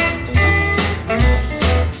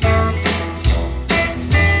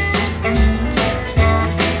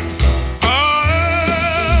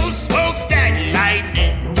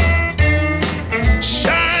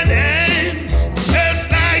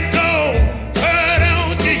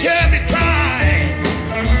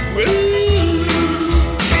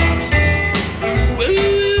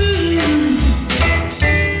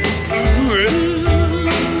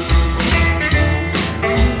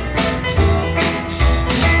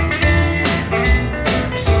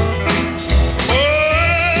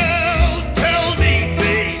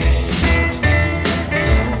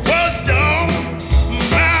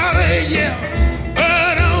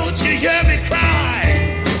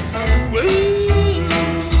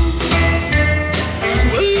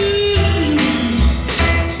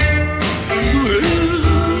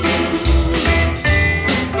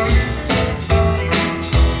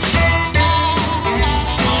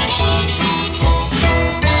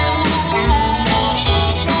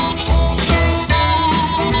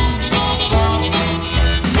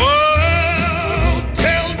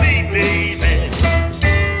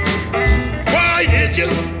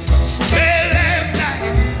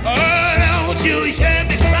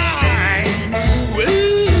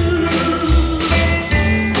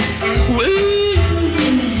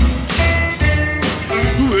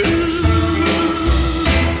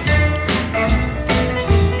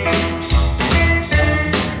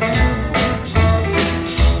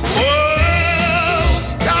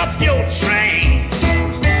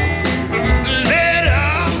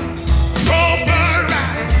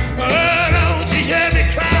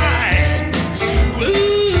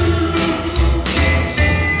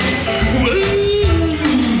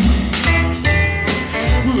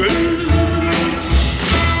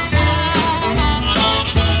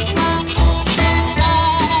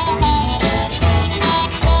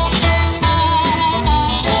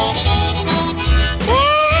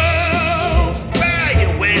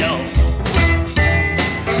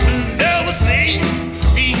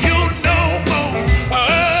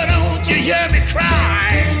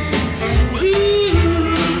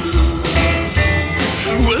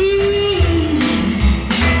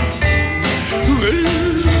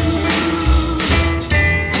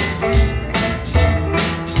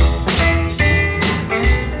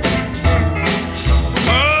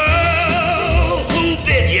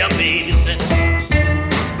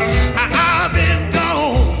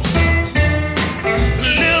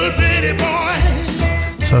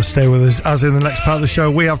 Stay with us, as in the next part of the show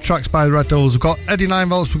we have tracks by the Red Devils. We've got Eddie 9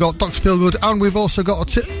 Volts, we've got Dr. Feelgood, and we've also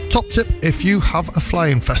got a top tip if you have a fly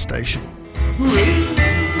infestation.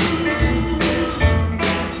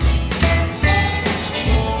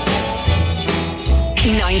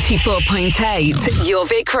 94.8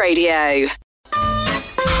 Jorvik Radio.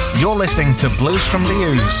 You're listening to Blues from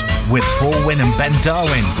the Ouse with Paul Winn and Ben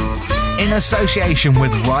Darwin, in association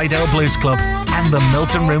with Rydell Blues Club and the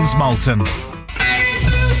Milton Rooms Malton.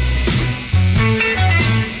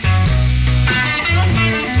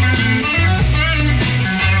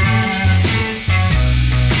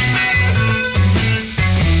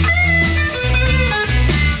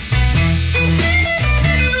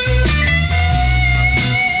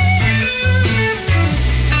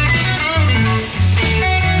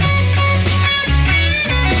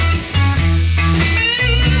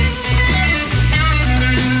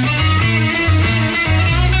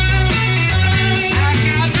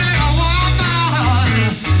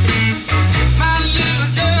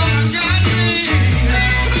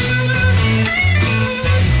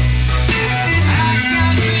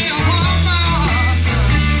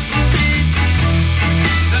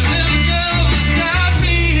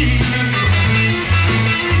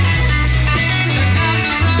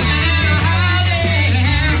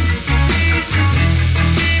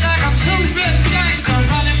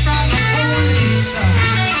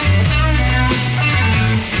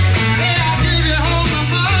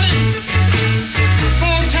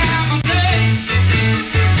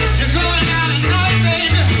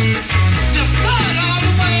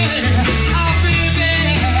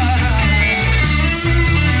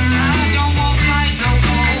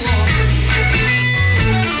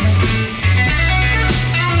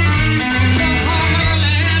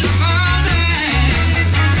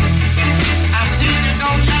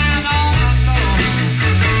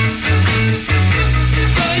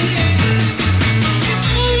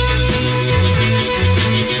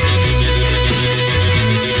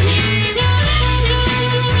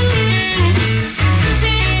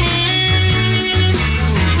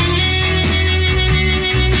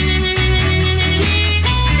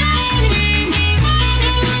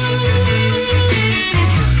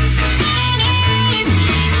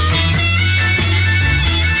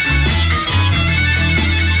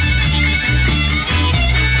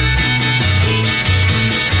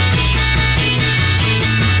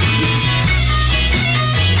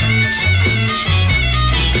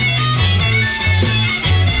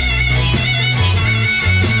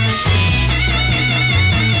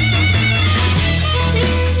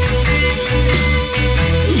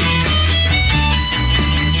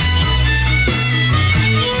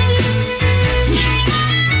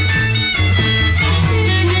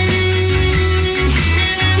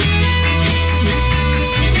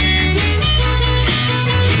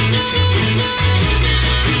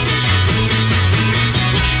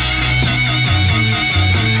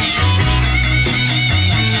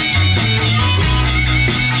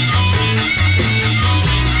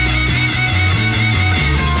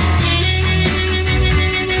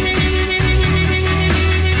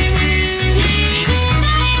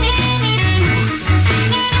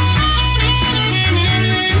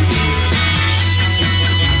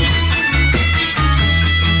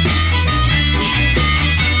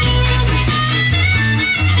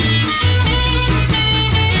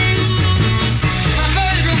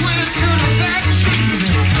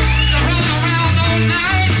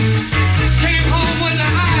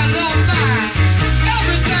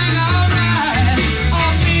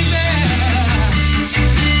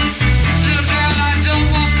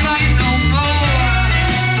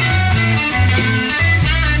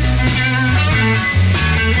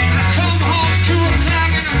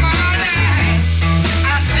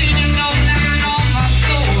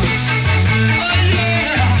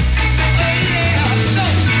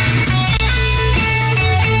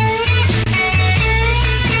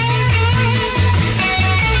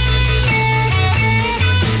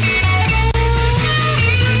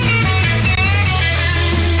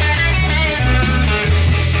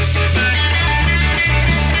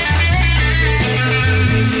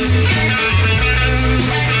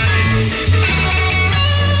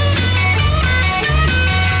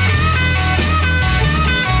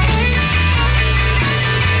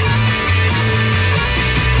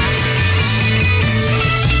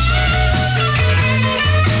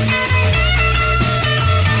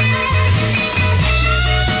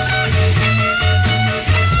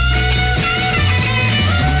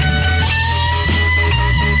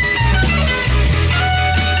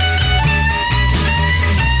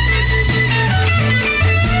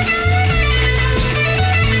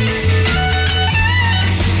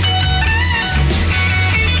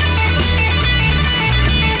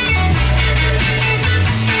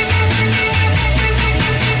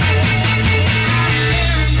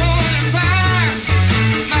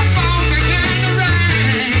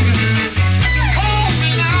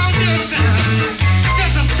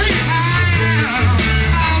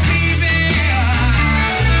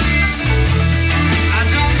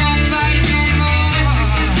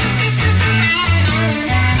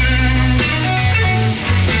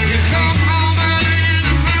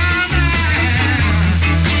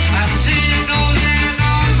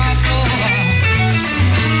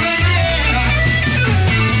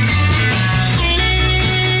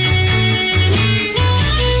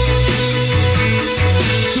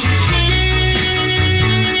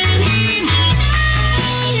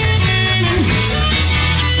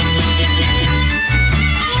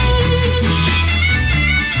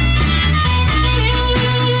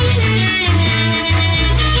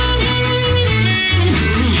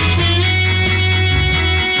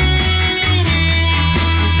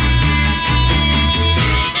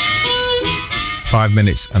 5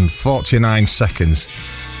 minutes and 49 seconds.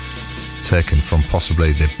 Taken from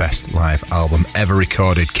possibly the best live album ever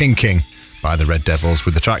recorded, King by the Red Devils,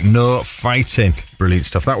 with the track No Fighting. Brilliant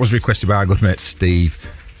stuff. That was requested by our good mate Steve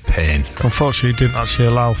Payne. Unfortunately, you didn't actually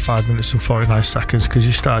allow 5 minutes and 49 seconds because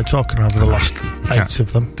you started talking over the last 8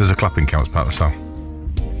 of them. Does a clapping count as part of the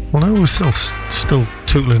song? Well, no, we're still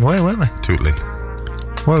tootling away, weren't they? Tootling.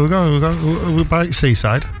 Where are we going? We're by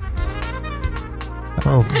Seaside.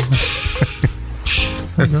 Oh.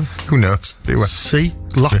 Who knows? Sea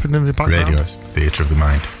lapping in the background. Radio's theatre of the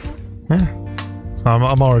mind. Yeah.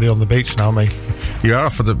 I'm already on the beach now, me. You are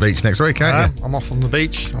off for the beach next week, aren't you? I'm off on the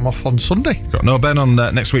beach. I'm off on Sunday. Got no Ben on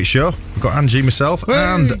next week's show. We've got Angie, myself,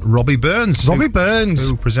 and Robbie Burns. Robbie Burns,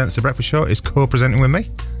 who presents the breakfast show, is co-presenting with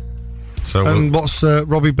me. So, what's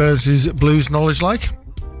Robbie Burns' blues knowledge like?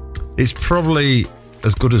 It's probably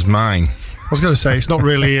as good as mine. I was going to say it's not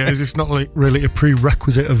really a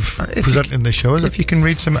prerequisite of presenting this show, is it? If you can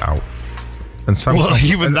read some out. And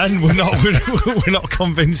even then, we're not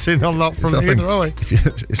convincing on that front either, are we?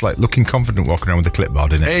 It's like looking confident walking around with a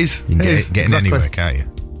clipboard, isn't it? It is. You can get exactly. anywhere, can't you?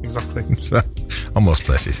 Exactly. On most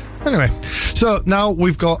places. Anyway, so now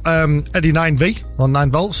we've got Eddie 9V on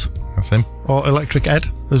 9 volts. That's him. Or Electric Ed,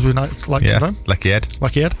 as we like to know. Lucky Ed.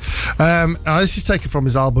 This is taken from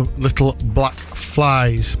his album Little Black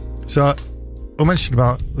Flies. So I mentioned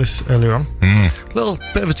about this earlier on. Little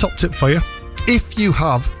bit of a top tip for you. If you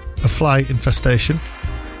have a fly infestation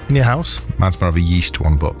in your house. Mine's more of a yeast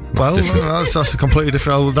one, but that's a completely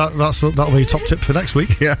different. That'll be your top tip for next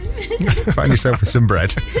week. Yeah, find yourself with some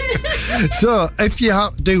bread. So, if you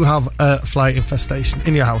do have a fly infestation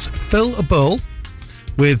in your house, fill a bowl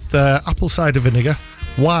with apple cider vinegar,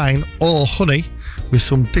 wine, or honey with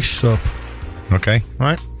some dish soap. Okay.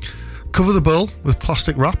 Right. Cover the bowl with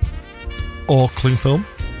plastic wrap or cling film,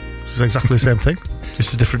 which is exactly the same thing.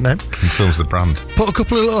 Just a different name. Cling film's the brand. Put a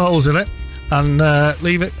couple of little holes in it and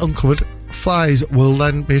leave it uncovered. Flies will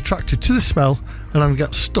then be attracted to the smell and then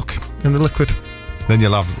get stuck in the liquid. Then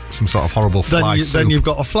you'll have some sort of horrible fly soup. Then you've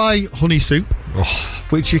got a fly honey soup,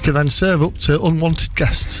 which you can then serve up to unwanted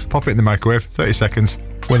guests. Pop it in the microwave, 30 seconds.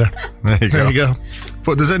 Winner. There you go.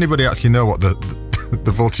 But does anybody actually know what the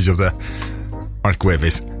voltage of the microwave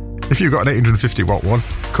is? If you've got an 850 watt one,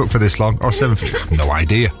 cook for this long, or 750, no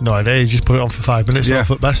idea. No idea, you just put it on for 5 minutes,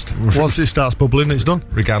 off at best. Once it starts bubbling, it's done.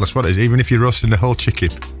 Regardless what it is, even if you're roasting a whole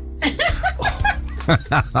chicken.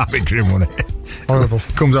 That'd be grim, wouldn't it? Horrible.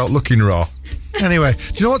 Comes out looking raw. Anyway, do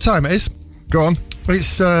you know what time it is? Go on.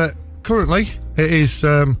 It's currently, it is,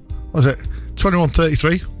 what is it,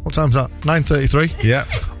 21:33. What time's that? 9:33. Yeah.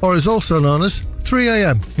 Or is also known as 3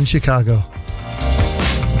 a.m. in Chicago.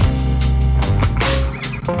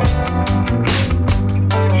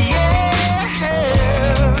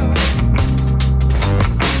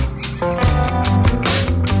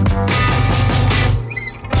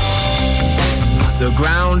 The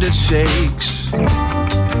ground it shakes,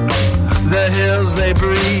 the hills they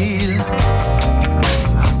breathe,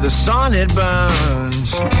 the sun it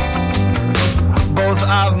burns, both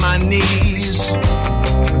of my knees,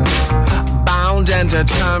 bound and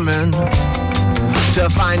determined to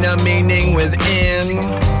find a meaning within,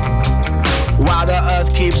 while the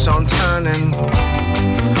earth keeps on turning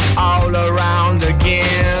all around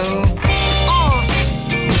again.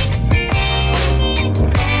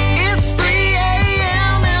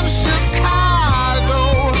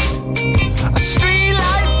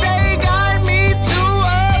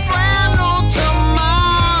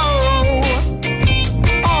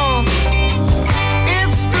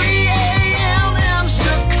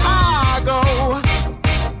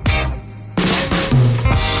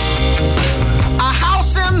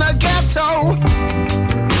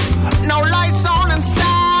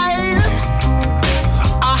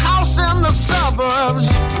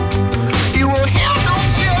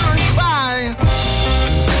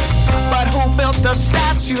 The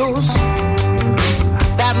statues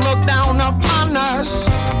that look down upon us,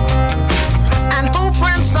 and who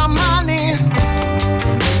prints the money,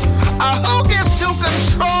 who gets to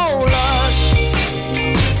control us.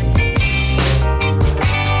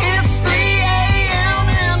 It's 3 a.m.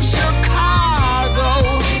 in Chicago.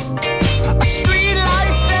 Street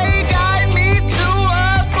lights, they guide me to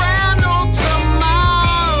a brand new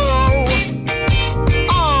tomorrow.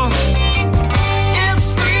 It's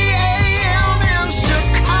 3 a.m. in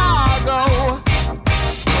Chicago.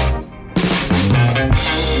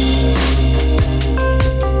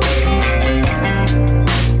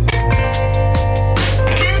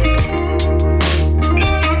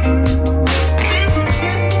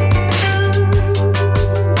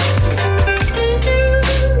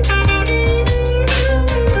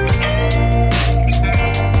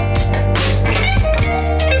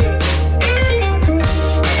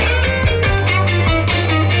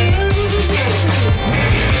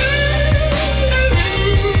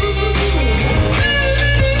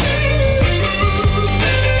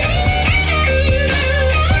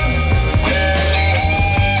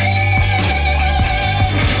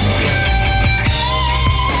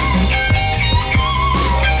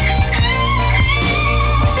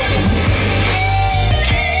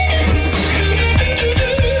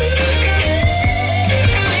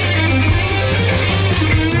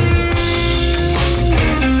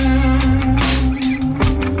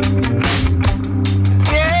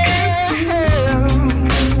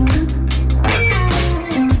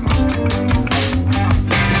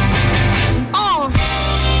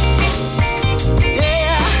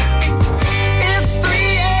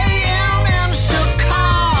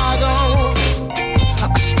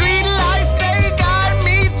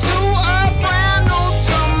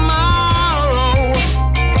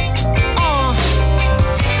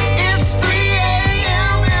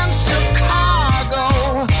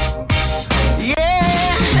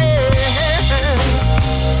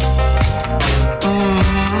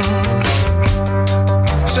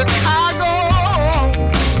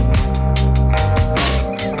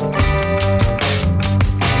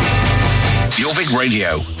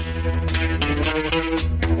 Radio.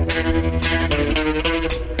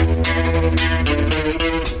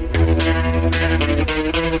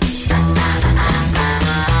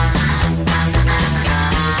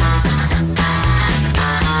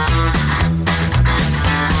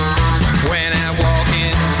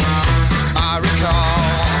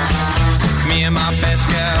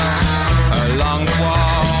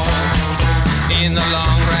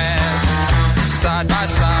 Side by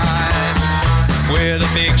side, where the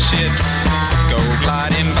big ships go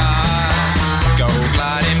gliding by,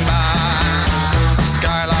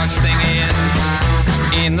 skylark singing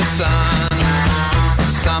in the sun.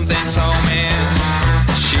 Something told me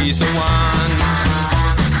she's the one.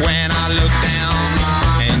 When I looked down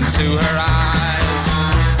into her eyes,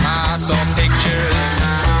 I saw pictures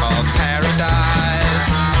of paradise,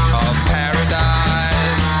 of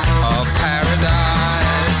paradise, of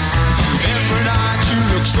paradise. Every night you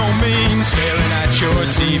look so mean, staring at your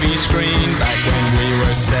TV screen. Back when we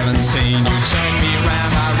were 17, you turned me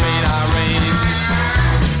round, Irene, Irene.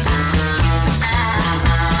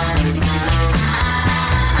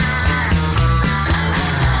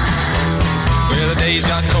 Well, the days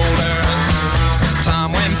got colder,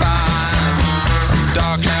 time went by,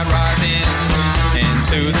 dark cloud rising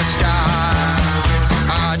into the sky.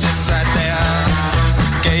 I just sat there,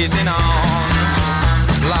 gazing on,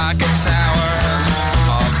 like a tower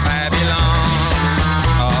of Babylon,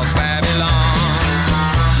 of Babylon.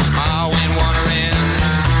 I went wandering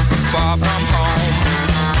far from home,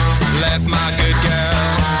 left my good girl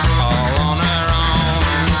all on her own.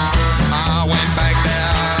 I went back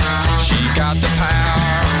there, she got the power,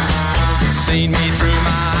 seen me through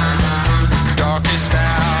my darkest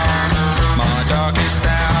hour, my darkest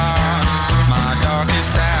hour, my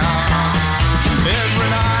darkest hour. Every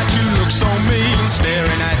night you look so mean,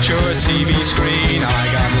 staring at your TV screen.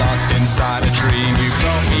 I got lost inside a dream. You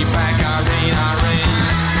brought me back, Irene, Irene.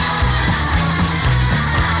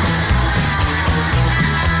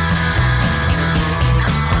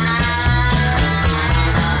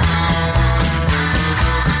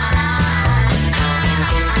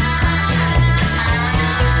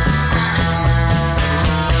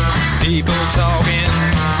 People talking,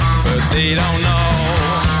 but they don't know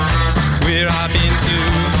where I've been to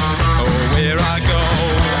or where I go.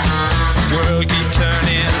 World keep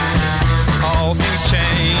turning, all things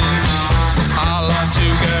change. I love two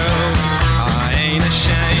girls, I ain't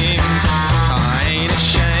ashamed, I ain't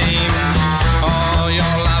ashamed. Oh,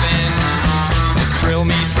 your loving, it thrill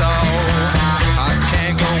me so. I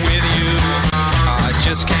can't go with you, I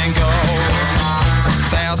just can't go.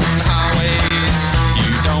 1,000 highways,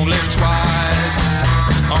 you don't live twice.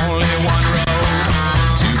 Only one road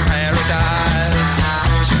to paradise,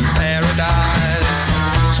 to paradise,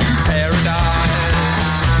 to paradise.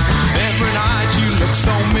 Every night you look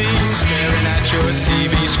so mean, staring at your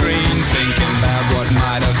TV screen, thinking about what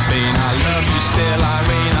might have been. I love you still,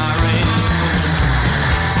 Irene, Irene.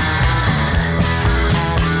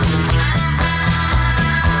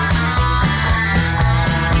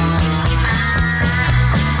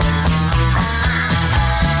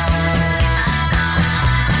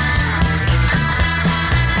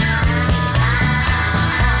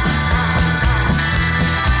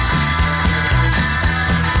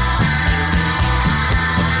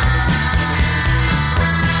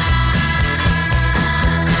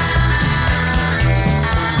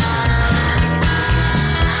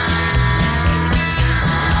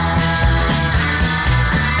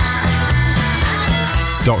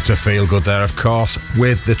 Dr. Feelgood there, of course,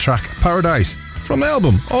 with the track Paradise from the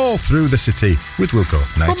album All Through the City with Wilco.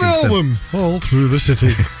 From the album All Through the City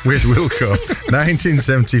with Wilco,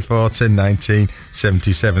 1974 to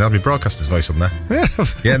 1977. That'll be broadcaster's voice on there.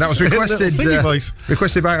 Yeah, that was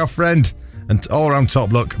requested by our friend and all-round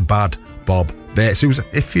top look, Bad Bob Bates. Who's,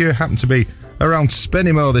 if you happen to be around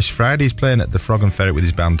Spennymoor this Friday, he's playing at the Frog and Ferret with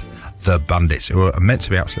his band, The Bandits, who are meant to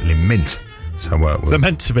be absolutely mint. So they're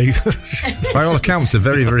meant to be. By all accounts, they're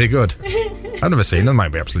very, very good. I've never seen them. Might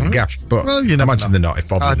be absolutely gash, but well, I imagine they're not if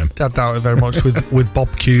Bob's in them. I doubt it very much with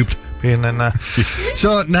Bob Cubed being in there.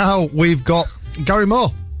 So now we've got Gary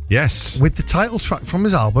Moore. Yes. With the title track from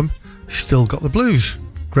his album, Still Got the Blues.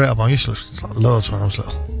 Great album. I used to listen to like loads when I was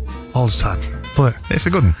little. All the time. Love it. It's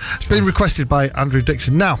a good one. It's been requested by Andrew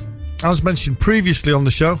Dixon. Now, as mentioned previously on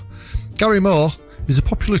the show, Gary Moore is a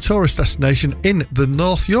popular tourist destination in the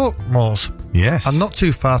North York Moors. Yes. And not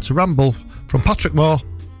too far to ramble from Patrick Moore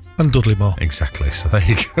and Dudley Moore. Exactly. So there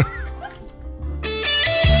you go.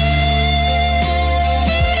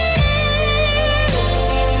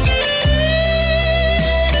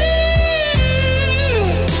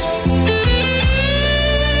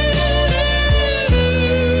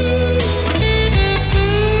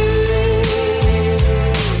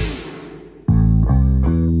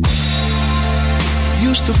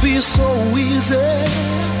 Used to be so easy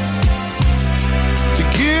to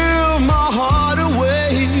give my heart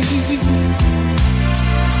away,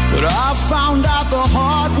 but I found out the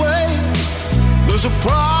hard way. There's a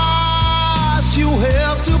price you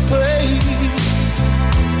have to pay.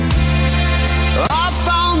 I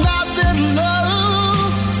found out that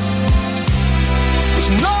love was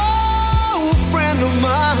no friend of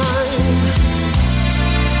mine.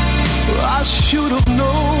 I should have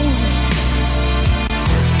known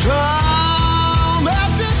time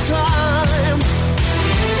after time.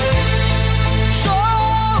 So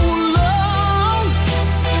long,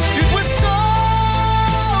 it was so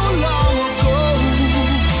long ago,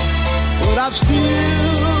 but I've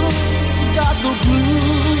still got the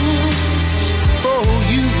blues for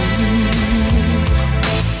you.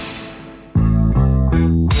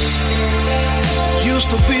 Used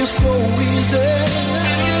to be so easy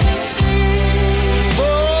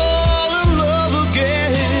fall in love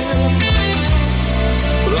again,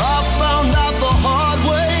 but I found out the hard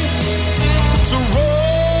way. It's a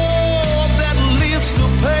road that leads to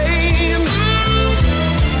pain.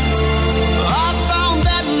 I found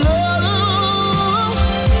that love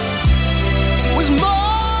was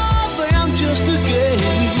more than just a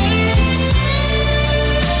game,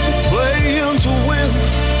 playing to win,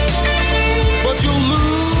 but you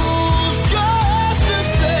lose just the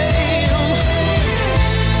same.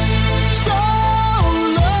 So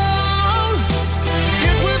long,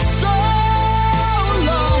 it was so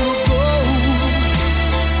long ago,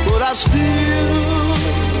 but I still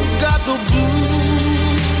got the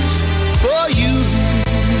blues for you.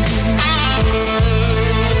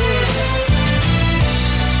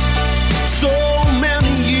 So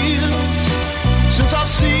many years since I've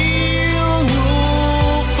seen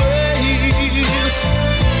your face,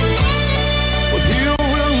 but here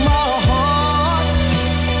in my heart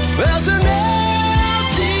there's an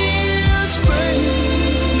empty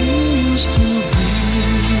space you used to be.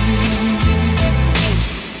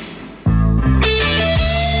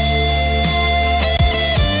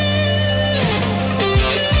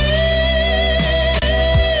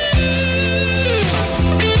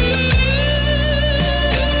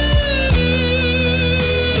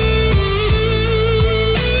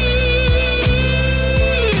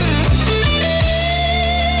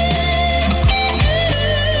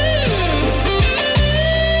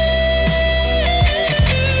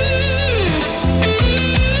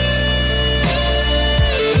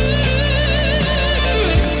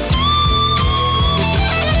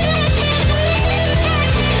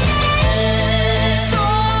 So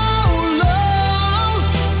long,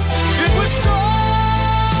 it was so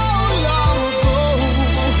long ago,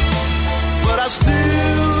 but I still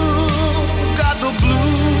got the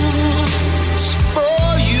blues for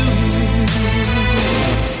you.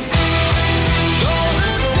 Though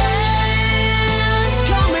the days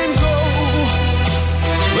come and go,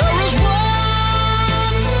 there is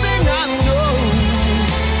one thing I know: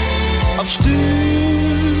 I've still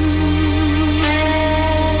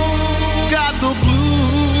got the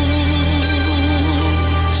blues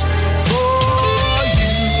for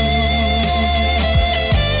you.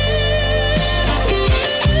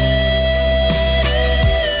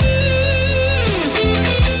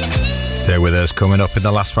 Stay with us. Coming up in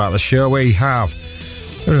the last part of the show, we have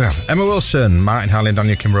Emma Wilson, Martin Harley,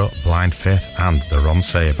 Daniel Kimbrough, Blind Faith, and the Ron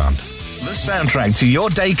Sayer Band. The soundtrack to your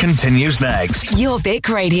day continues next. Jorvik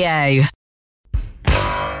Radio.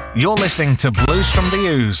 You're listening to Blues from the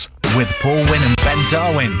Ouse with Paul Winn and Ben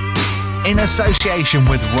Darwin, in association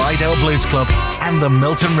with Rydell Blues Club and the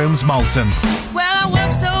Milton Rooms Malton. Well, I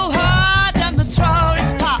work so hard that my throat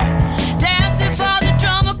is popped. Dancing for the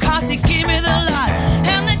drummer 'cause he give me the lot.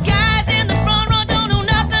 And the guys in the front row don't do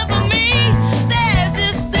nothing for me. There's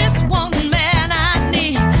this one man I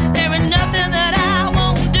need. There ain't nothing that I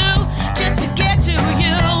won't do just to get to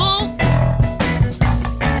you.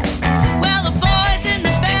 Well, the boys in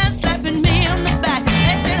the band slapping me on the back.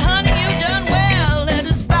 They said, honey, you done well, let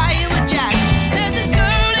us buy you a jack. There's this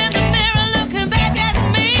girl in the mirror looking back at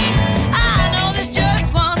me. I know there's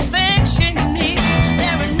just one thing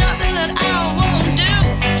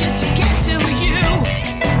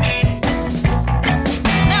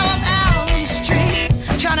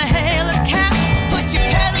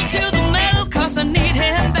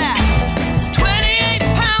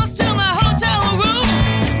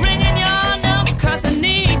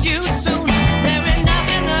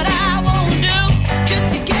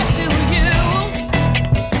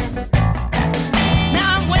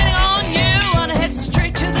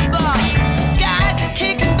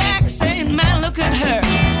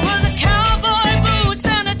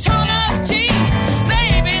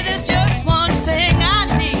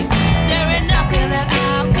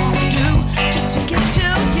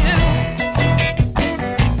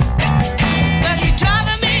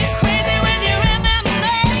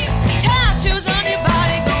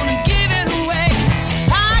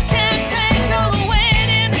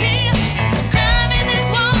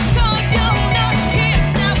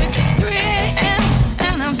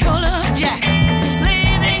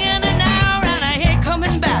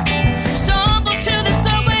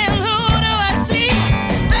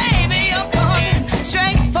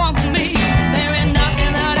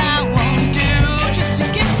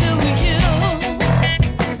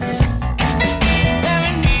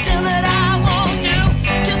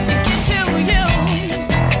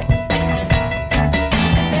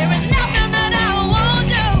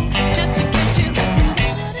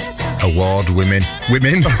winning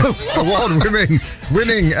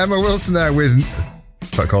Emma Wilson there with a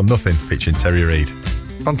track called Nothing featuring Terry Reid.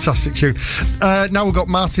 Fantastic tune. Now we've got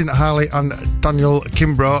Martin Harley and Daniel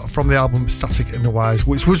Kimbrough from the album Static in the Wires,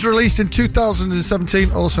 which was released in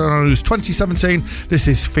 2017, also known as 2017. This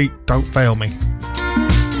is Feet Don't Fail Me.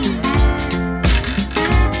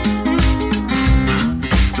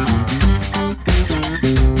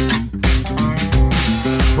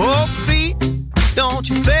 Oh, feet, don't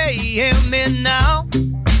you fail me now.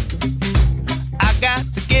 I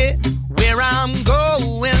got to get where I'm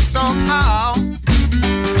going somehow.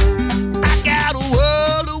 I got a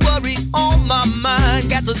world of worry on my mind.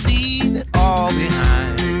 Got to leave it all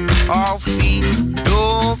behind. Oh, feet,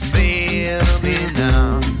 don't fail me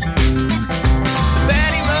now.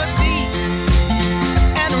 Valley runs deep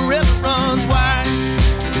and the river runs wide.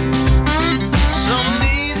 Some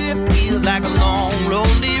days it feels like a long,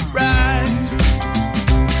 lonely ride.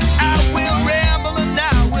 I will ramble and I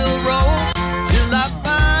will roll till I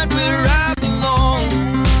find where I belong.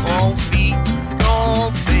 Oh, feet,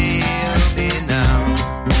 don't fail me now.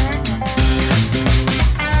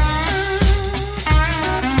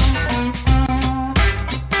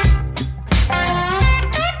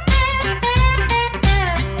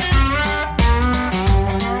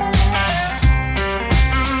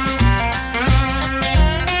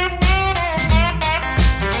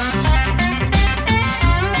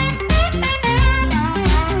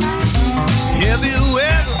 Heavy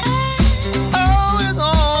weather always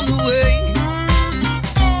on the way,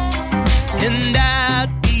 and I'd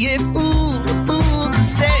be a fool to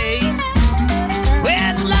stay.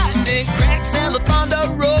 When the lightning cracks and the thunder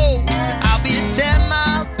rolls, I'll be 10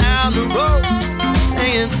 miles down the road,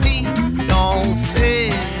 saying feet don't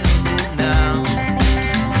fail me now.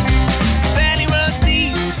 Valley runs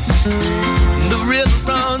deep, the river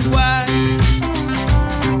runs wide.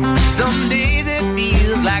 Some days it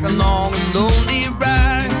feels like a long and lonely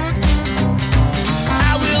ride.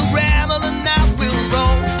 I will ramble and I will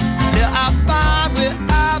roll till I find where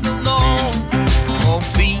I belong. Oh,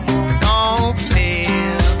 feet don't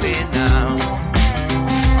fail me now.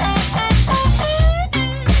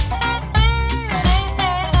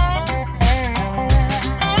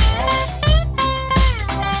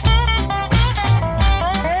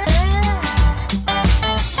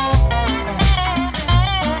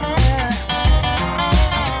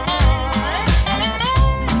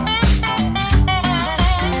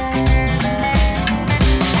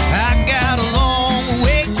 I got a long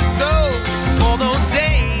way to go for those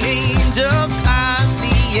angels climb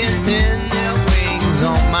me and pin their wings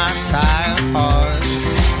on my tired heart.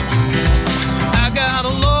 I got a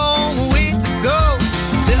long way to go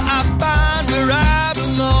till I find where I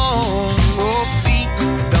belong. Oh, feet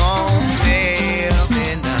don't fail me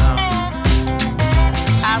now.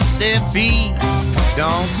 I said feet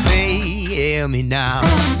don't fail me now.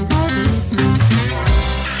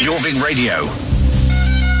 Jorvik Radio.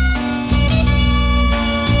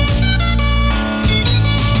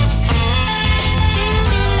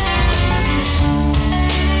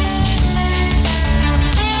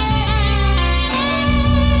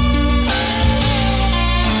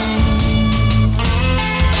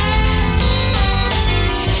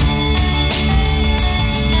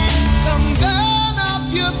 Come down off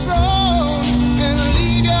your throne and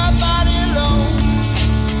leave your body alone.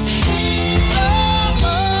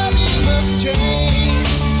 Somebody must change.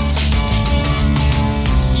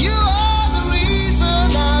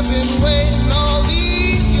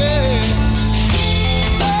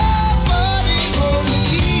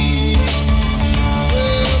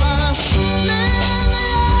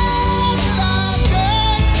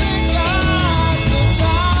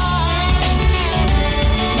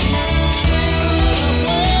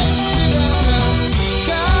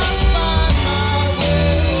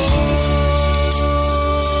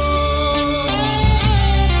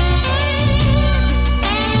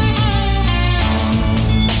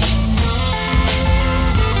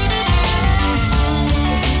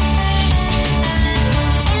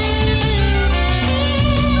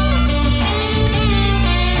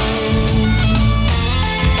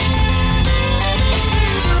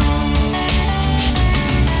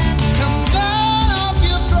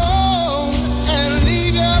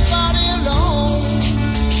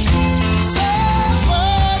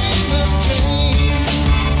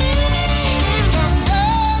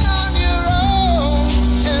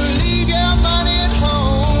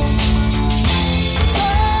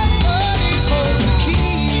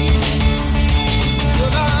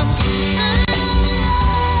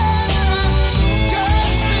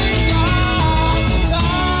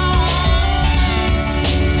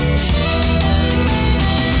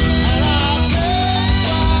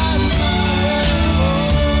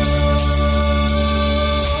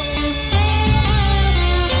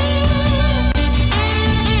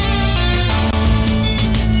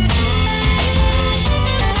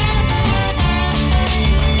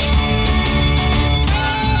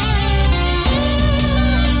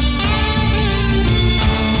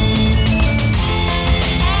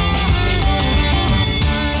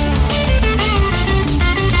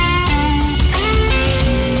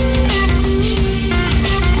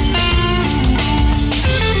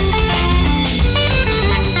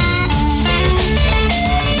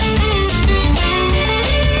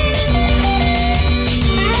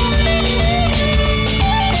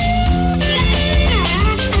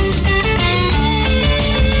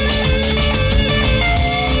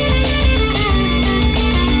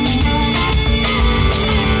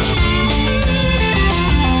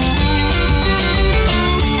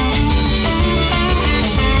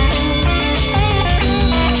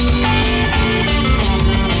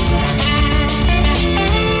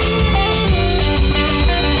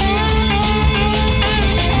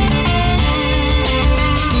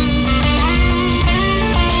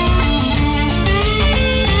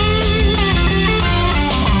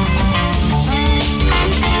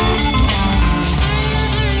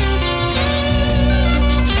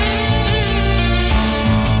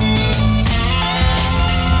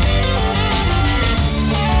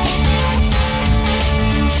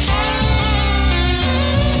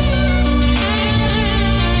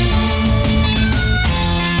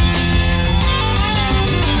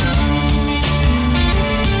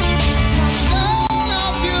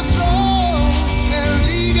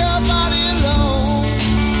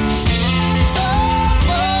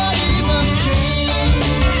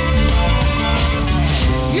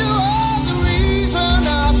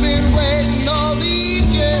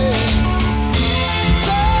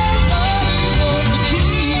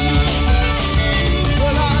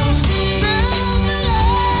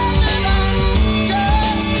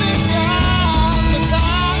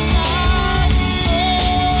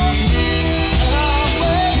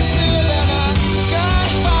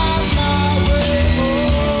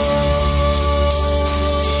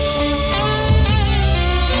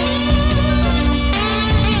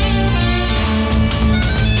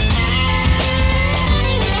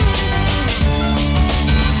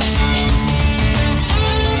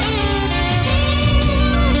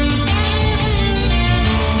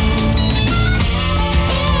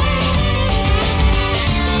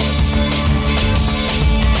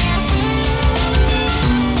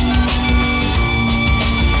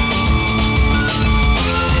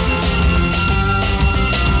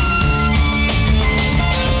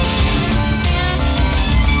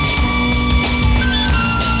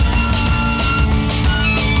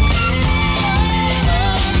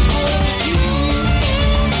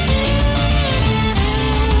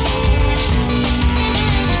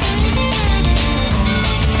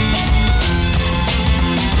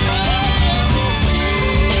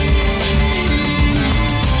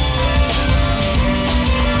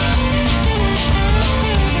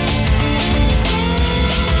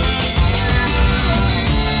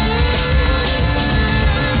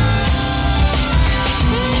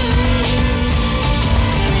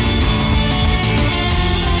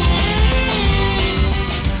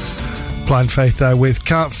 Blind Faith there with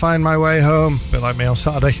Can't Find My Way Home, a bit like me on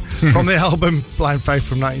Saturday, from the album Blind Faith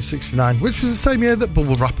from 1969, which was the same year that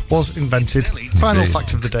bubble wrap was invented. Final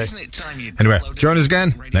fact of the day. Anyway, join us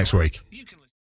again next week.